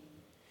be,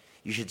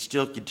 you should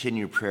still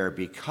continue prayer,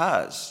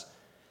 because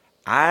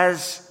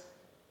as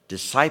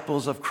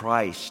disciples of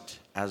Christ,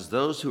 as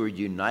those who are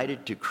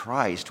united to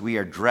Christ, we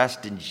are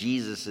dressed in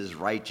Jesus'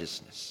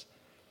 righteousness.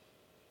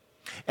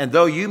 And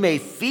though you may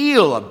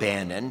feel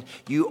abandoned,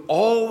 you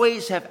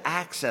always have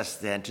access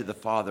then to the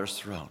Father's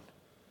throne.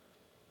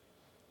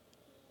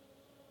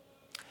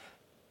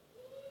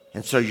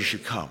 And so you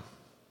should come.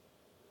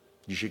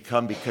 You should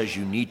come because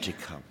you need to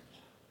come.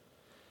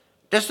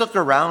 Just look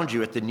around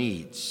you at the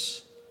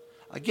needs.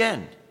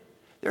 Again,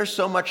 there's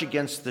so much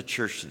against the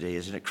church today,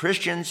 isn't it?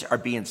 Christians are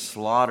being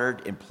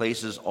slaughtered in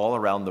places all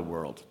around the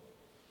world.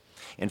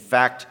 In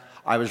fact,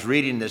 I was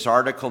reading this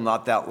article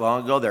not that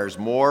long ago. There's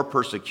more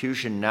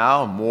persecution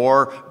now,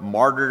 more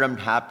martyrdom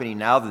happening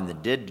now than there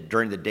did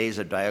during the days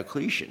of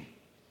Diocletian.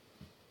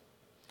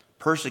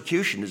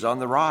 Persecution is on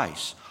the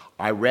rise.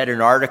 I read an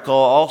article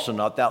also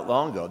not that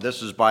long ago.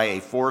 This is by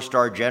a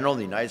 4-star general in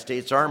the United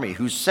States Army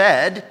who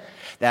said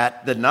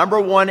that the number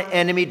one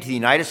enemy to the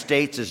United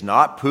States is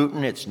not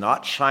Putin, it's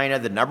not China.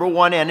 The number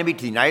one enemy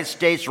to the United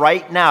States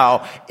right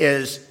now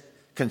is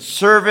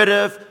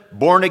conservative,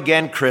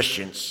 born-again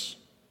Christians.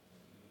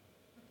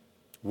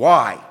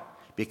 Why?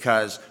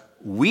 Because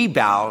we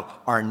bow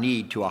our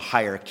knee to a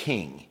higher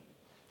king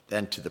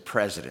than to the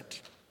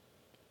president.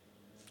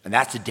 And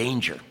that's a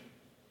danger.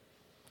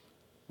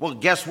 Well,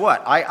 guess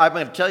what? I'm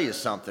going to tell you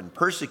something.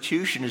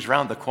 Persecution is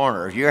around the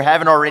corner. If you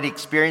haven't already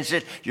experienced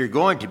it, you're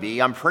going to be.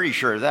 I'm pretty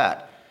sure of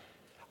that.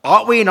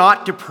 Ought we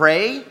not to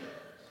pray?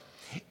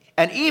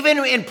 And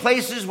even in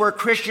places where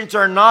Christians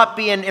are not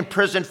being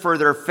imprisoned for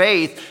their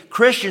faith,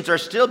 Christians are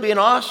still being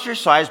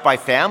ostracized by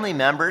family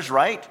members,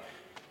 right?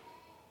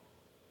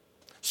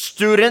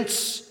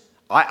 Students,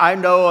 I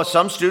know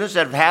some students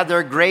that have had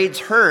their grades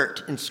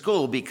hurt in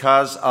school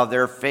because of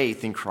their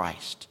faith in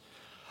Christ.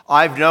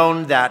 I've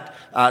known that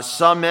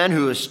some men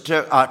who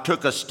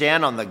took a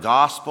stand on the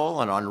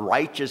gospel and on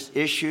righteous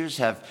issues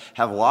have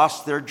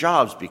lost their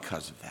jobs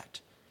because of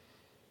that.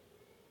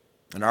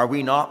 And are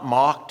we not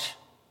mocked?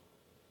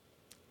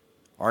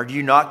 Are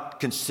you not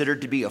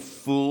considered to be a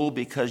fool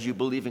because you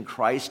believe in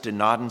Christ and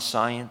not in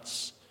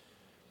science?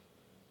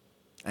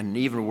 And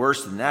even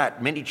worse than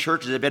that, many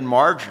churches have been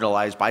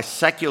marginalized by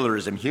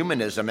secularism,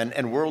 humanism,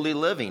 and worldly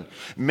living.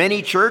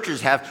 Many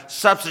churches have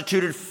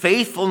substituted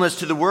faithfulness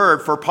to the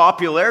word for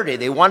popularity.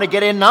 They want to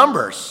get in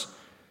numbers.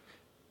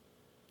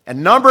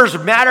 And numbers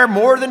matter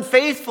more than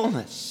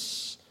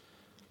faithfulness.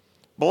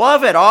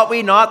 Beloved, ought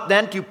we not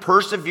then to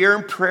persevere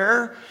in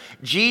prayer?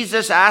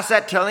 Jesus asked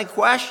that telling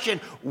question,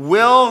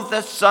 will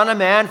the Son of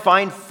Man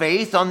find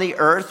faith on the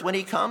earth when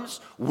he comes?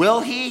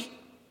 Will he?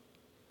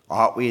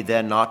 Ought we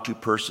then not to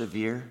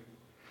persevere?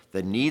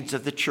 The needs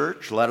of the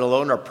church, let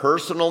alone our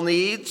personal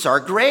needs, are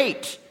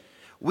great.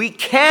 We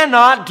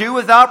cannot do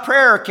without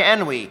prayer,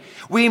 can we?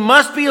 We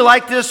must be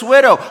like this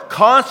widow,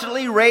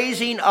 constantly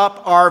raising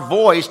up our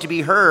voice to be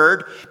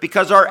heard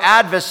because our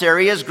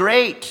adversary is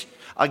great.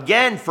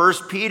 Again, 1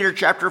 Peter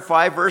chapter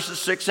 5, verses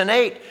 6 and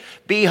 8.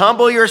 Be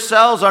humble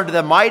yourselves under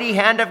the mighty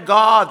hand of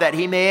God, that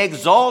he may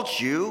exalt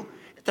you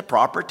at the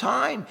proper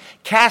time,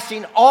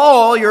 casting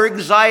all your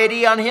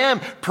anxiety on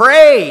him.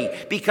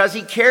 Pray, because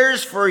he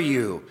cares for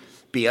you.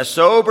 Be a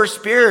sober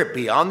spirit.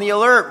 Be on the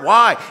alert.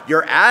 Why?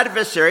 Your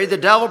adversary, the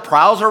devil,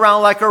 prowls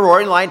around like a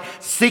roaring lion,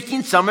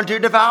 seeking someone to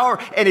devour.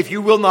 And if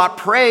you will not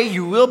pray,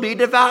 you will be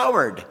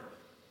devoured.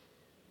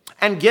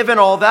 And given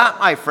all that,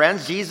 my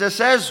friends, Jesus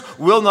says,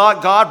 will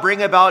not God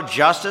bring about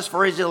justice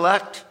for his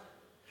elect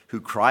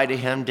who cry to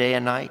him day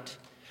and night?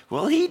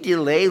 Will he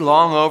delay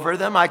long over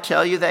them? I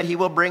tell you that he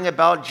will bring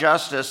about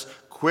justice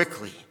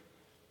quickly.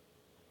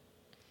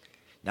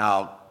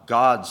 Now,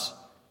 God's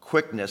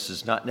quickness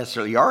is not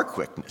necessarily our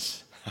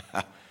quickness.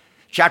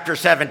 Chapter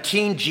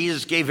 17,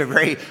 Jesus gave a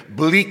very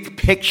bleak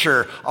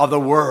picture of the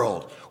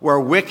world where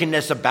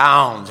wickedness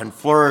abounds and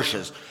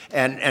flourishes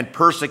and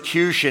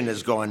persecution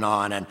is going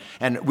on.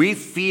 And we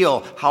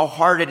feel how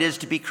hard it is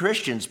to be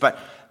Christians. But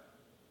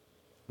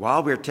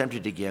while we're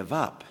tempted to give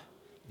up,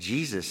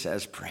 Jesus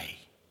says, pray.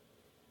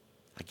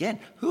 Again,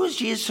 who is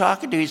Jesus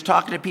talking to? He's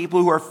talking to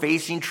people who are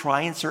facing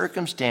trying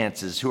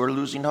circumstances, who are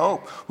losing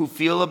hope, who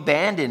feel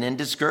abandoned and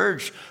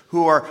discouraged,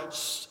 who are,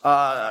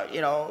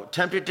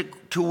 tempted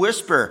to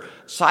whisper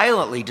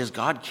silently, does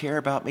God care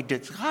about me?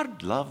 Does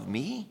God love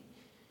me?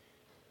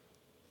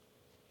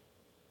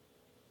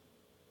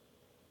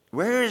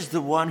 Where is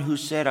the one who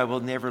said, I will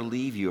never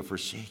leave you or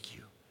forsake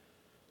you?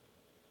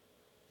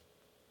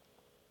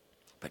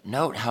 But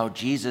note how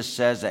Jesus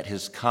says that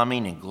his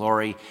coming in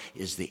glory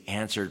is the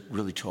answer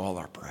really to all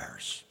our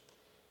prayers.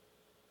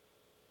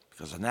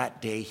 Because on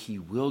that day, he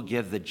will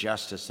give the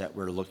justice that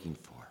we're looking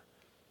for.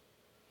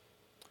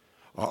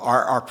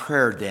 Our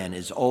prayer then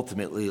is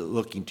ultimately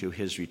looking to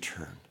his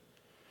return.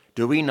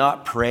 Do we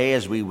not pray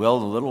as we will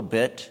in a little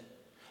bit,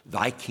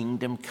 thy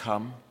kingdom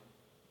come?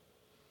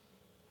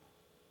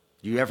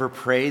 Do you ever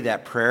pray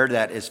that prayer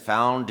that is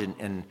found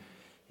in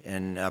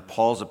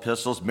Paul's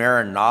epistles,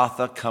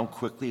 Maranatha, come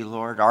quickly,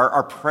 Lord?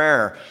 Our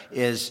prayer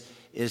is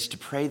to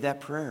pray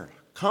that prayer.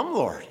 Come,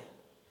 Lord.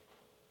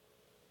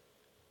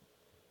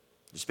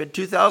 It's been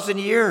 2,000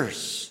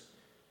 years.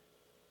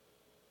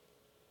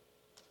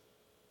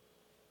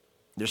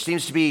 There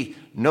seems to be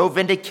no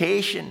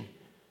vindication,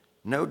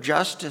 no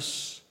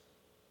justice.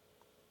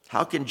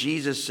 How can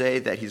Jesus say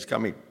that he's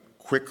coming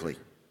quickly?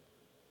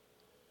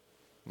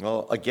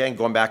 Well, again,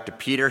 going back to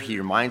Peter, he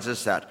reminds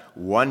us that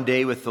one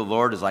day with the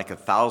Lord is like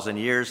 1,000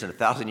 years, and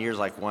 1,000 years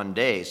like one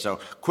day. So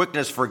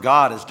quickness for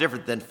God is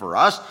different than for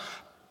us.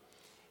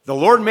 The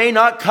Lord may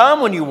not come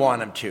when you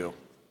want him to,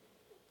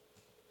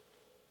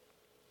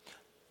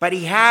 but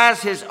he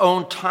has his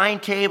own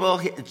timetable,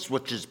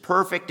 which is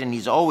perfect, and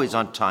he's always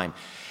on time.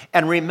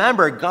 And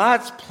remember,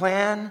 God's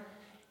plan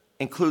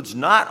includes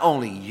not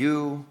only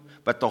you,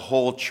 but the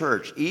whole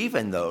church,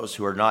 even those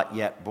who are not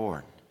yet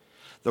born.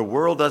 The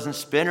world doesn't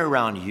spin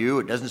around you.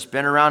 It doesn't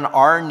spin around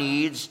our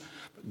needs.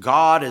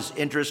 God is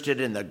interested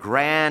in the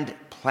grand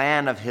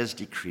plan of his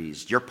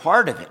decrees. You're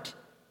part of it,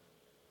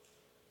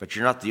 but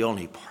you're not the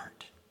only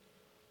part.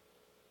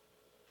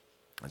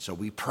 And so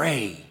we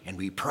pray and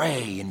we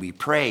pray and we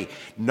pray,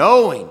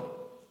 knowing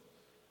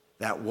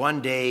that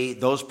one day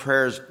those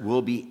prayers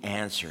will be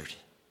answered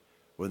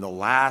when the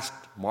last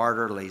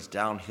martyr lays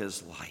down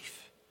his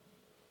life.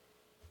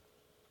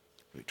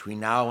 Between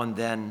now and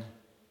then,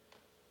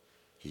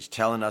 he's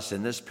telling us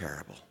in this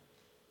parable,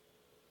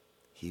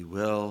 he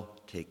will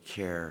take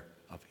care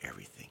of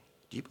everything.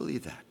 Do you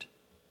believe that?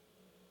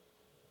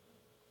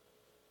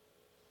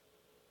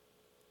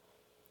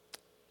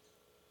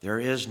 There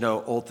is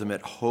no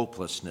ultimate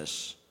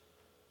hopelessness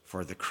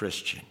for the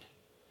Christian,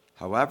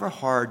 however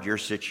hard your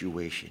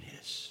situation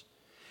is.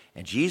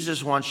 And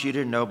Jesus wants you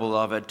to know,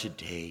 beloved,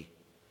 today,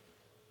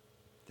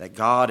 that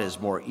God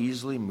is more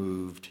easily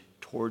moved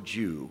towards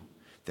you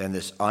than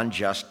this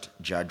unjust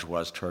judge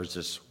was towards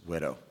this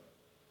widow.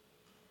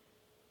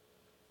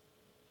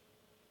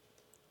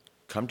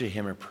 Come to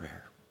him in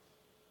prayer.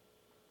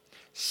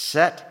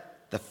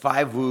 Set the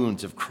 5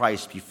 wounds of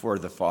Christ before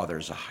the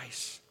Father's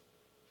eyes.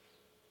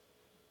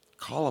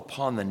 Call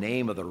upon the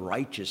name of the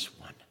righteous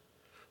one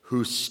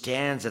who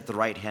stands at the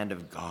right hand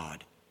of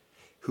God,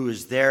 who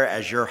is there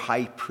as your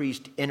high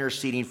priest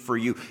interceding for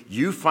you.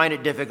 You find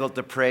it difficult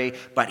to pray,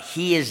 but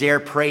he is there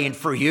praying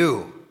for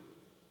you.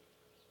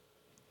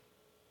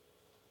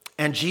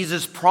 And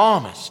Jesus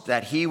promised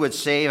that he would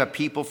save a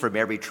people from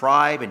every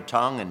tribe and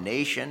tongue and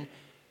nation.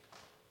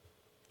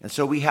 And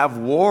so we have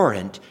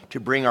warrant to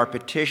bring our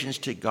petitions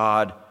to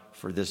God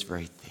for this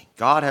very thing.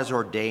 God has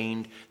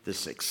ordained the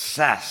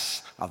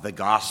success of the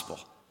gospel.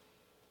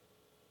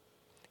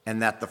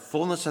 And that the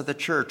fullness of the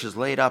church is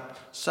laid up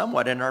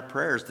somewhat in our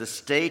prayers. The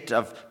state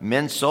of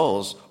men's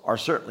souls are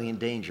certainly in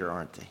danger,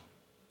 aren't they?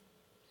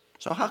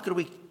 So how could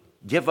we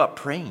give up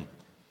praying?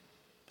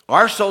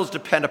 Our souls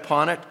depend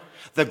upon it.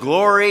 The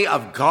glory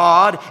of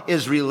God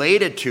is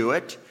related to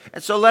it.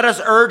 And so let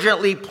us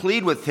urgently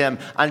plead with him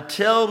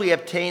until we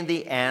obtain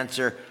the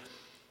answer.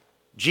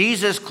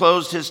 Jesus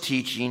closed his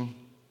teaching.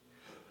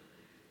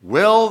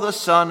 Will the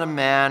Son of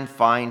Man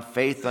find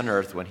faith on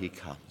earth when he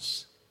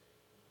comes?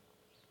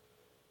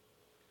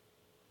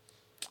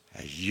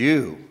 As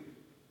you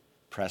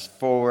press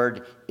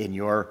forward in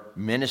your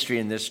ministry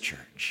in this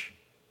church,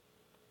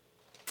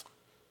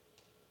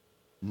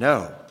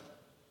 know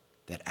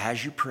that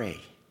as you pray,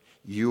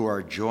 you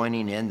are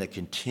joining in the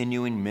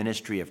continuing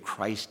ministry of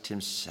Christ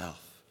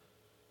himself,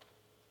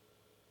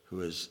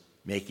 who is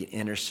making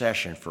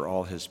intercession for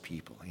all his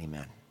people.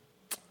 Amen.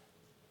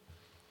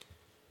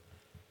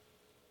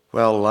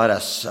 Well, let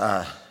us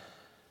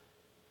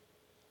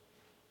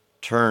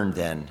turn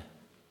then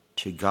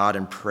to God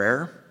in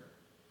prayer.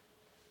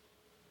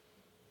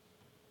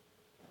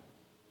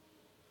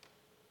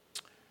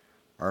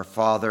 Our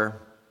Father,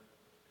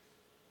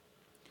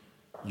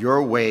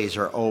 your ways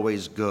are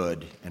always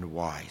good and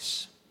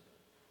wise.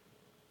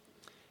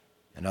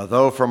 And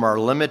although from our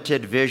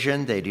limited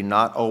vision they do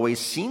not always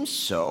seem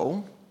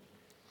so,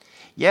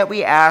 yet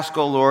we ask,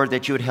 O Lord,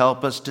 that you would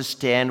help us to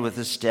stand with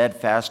a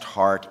steadfast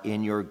heart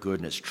in your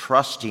goodness,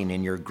 trusting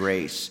in your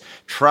grace,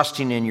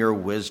 trusting in your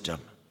wisdom,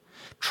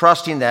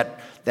 trusting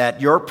that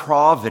your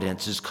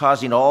providence is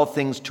causing all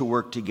things to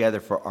work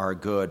together for our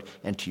good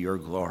and to your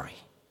glory.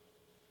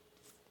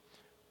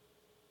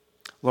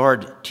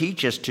 Lord,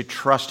 teach us to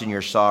trust in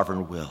your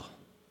sovereign will,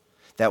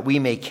 that we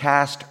may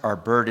cast our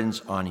burdens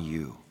on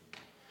you,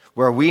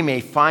 where we may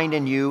find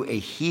in you a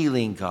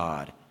healing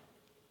God,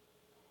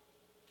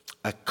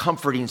 a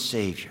comforting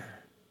Savior.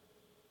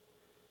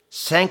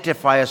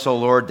 Sanctify us, O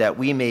Lord, that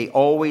we may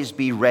always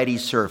be ready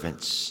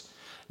servants,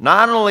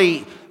 not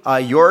only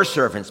your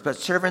servants, but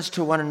servants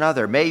to one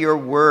another. May your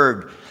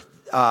word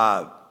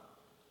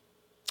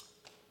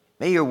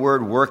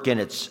work in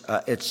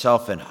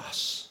itself in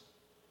us,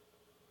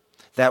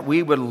 that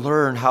we would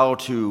learn how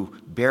to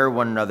bear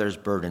one another's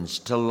burdens,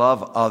 to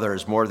love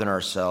others more than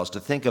ourselves, to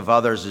think of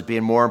others as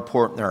being more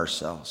important than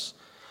ourselves.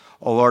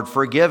 Oh Lord,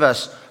 forgive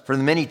us for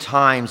the many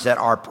times that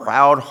our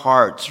proud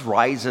hearts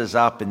rises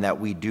up and that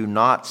we do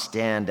not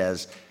stand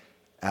as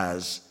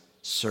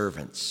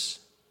servants.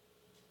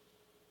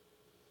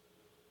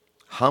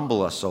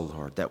 Humble us, O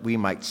Lord, that we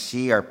might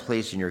see our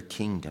place in your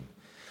kingdom.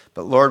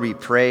 But Lord, we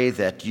pray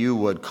that you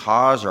would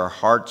cause our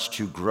hearts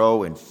to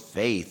grow in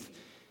faith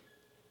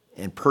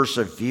and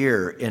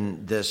persevere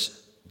in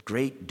this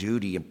great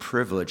duty and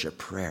privilege of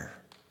prayer.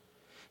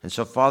 And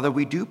so, Father,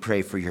 we do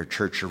pray for your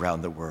church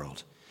around the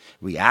world.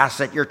 We ask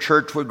that your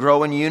church would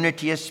grow in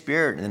unity of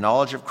spirit and the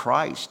knowledge of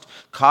Christ.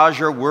 Cause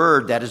your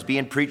word that is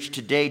being preached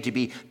today to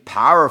be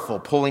powerful,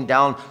 pulling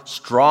down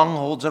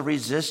strongholds of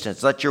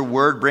resistance. Let your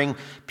word bring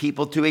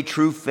people to a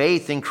true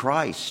faith in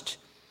Christ.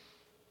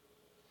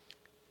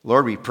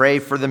 Lord, we pray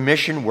for the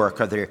mission work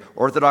of the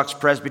Orthodox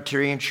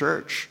Presbyterian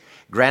Church.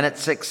 Grant it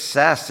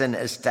success in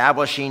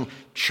establishing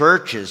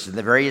churches in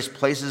the various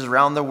places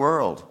around the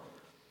world.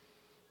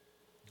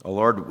 Oh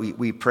Lord,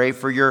 we pray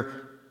for your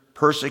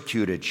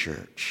persecuted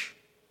church.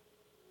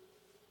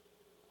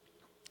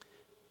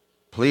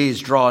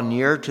 Please draw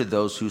near to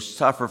those who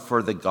suffer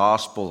for the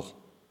gospel.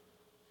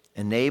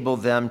 Enable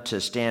them to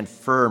stand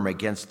firm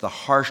against the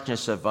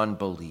harshness of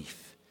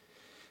unbelief.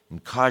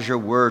 And cause your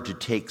word to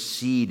take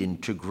seed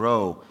and to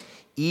grow,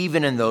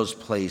 even in those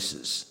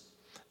places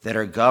that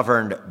are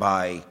governed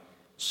by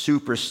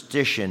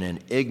superstition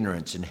and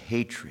ignorance and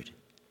hatred.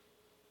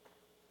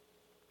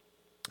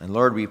 And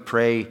Lord, we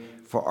pray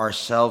for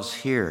ourselves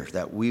here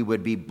that we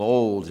would be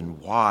bold and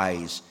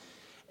wise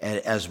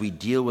as we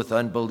deal with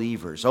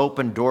unbelievers.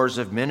 Open doors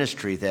of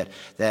ministry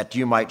that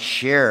you might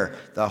share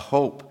the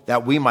hope,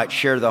 that we might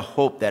share the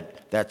hope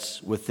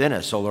that's within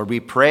us. So Lord, we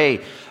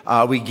pray,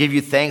 we give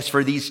you thanks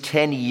for these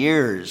 10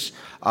 years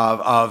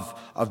of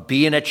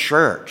being a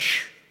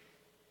church.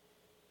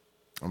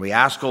 And we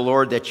ask, O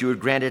Lord, that you would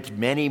grant it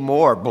many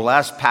more.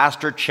 Bless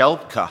Pastor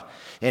Chelpka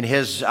in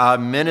his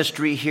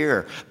ministry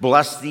here.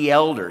 Bless the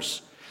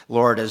elders,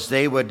 Lord, as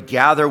they would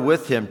gather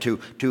with him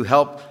to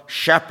help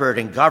shepherd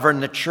and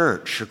govern the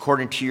church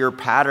according to your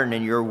pattern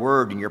and your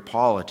word and your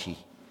polity.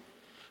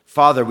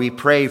 Father, we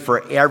pray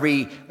for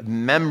every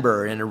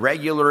member and a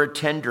regular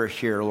attender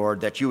here,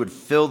 Lord, that you would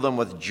fill them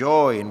with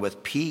joy and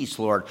with peace,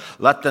 Lord.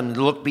 Let them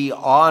look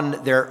beyond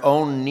their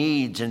own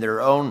needs and their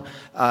own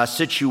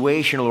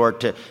situation,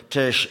 Lord,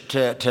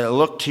 to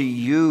look to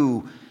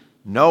you,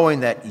 knowing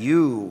that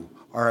you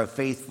are a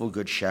faithful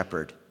good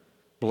shepherd.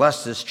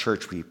 Bless this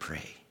church, we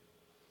pray.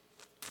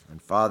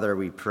 And Father,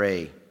 we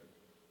pray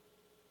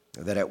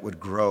that it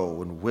would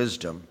grow in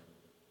wisdom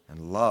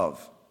and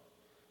love,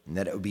 and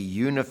that it would be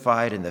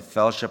unified in the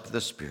fellowship of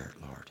the Spirit,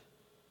 Lord.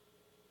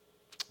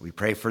 We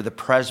pray for the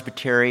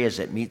presbytery as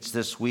it meets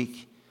this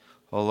week.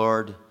 Oh,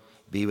 Lord,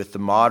 Be with the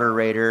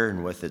moderator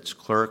and with its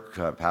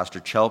clerk, Pastor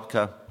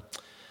Chelpka.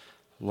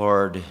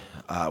 Lord,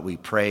 we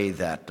pray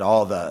that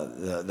all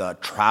the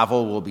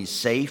travel will be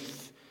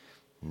safe,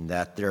 and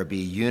that there be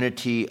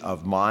unity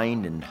of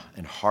mind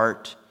and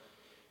heart.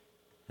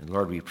 And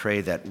Lord, we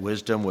pray that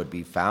wisdom would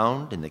be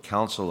found in the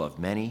counsel of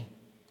many,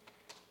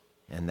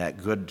 and that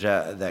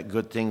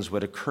good things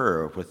would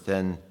occur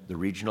within the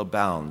regional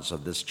bounds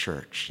of this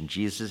church. In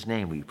Jesus'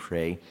 name we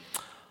pray.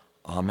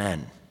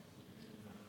 Amen.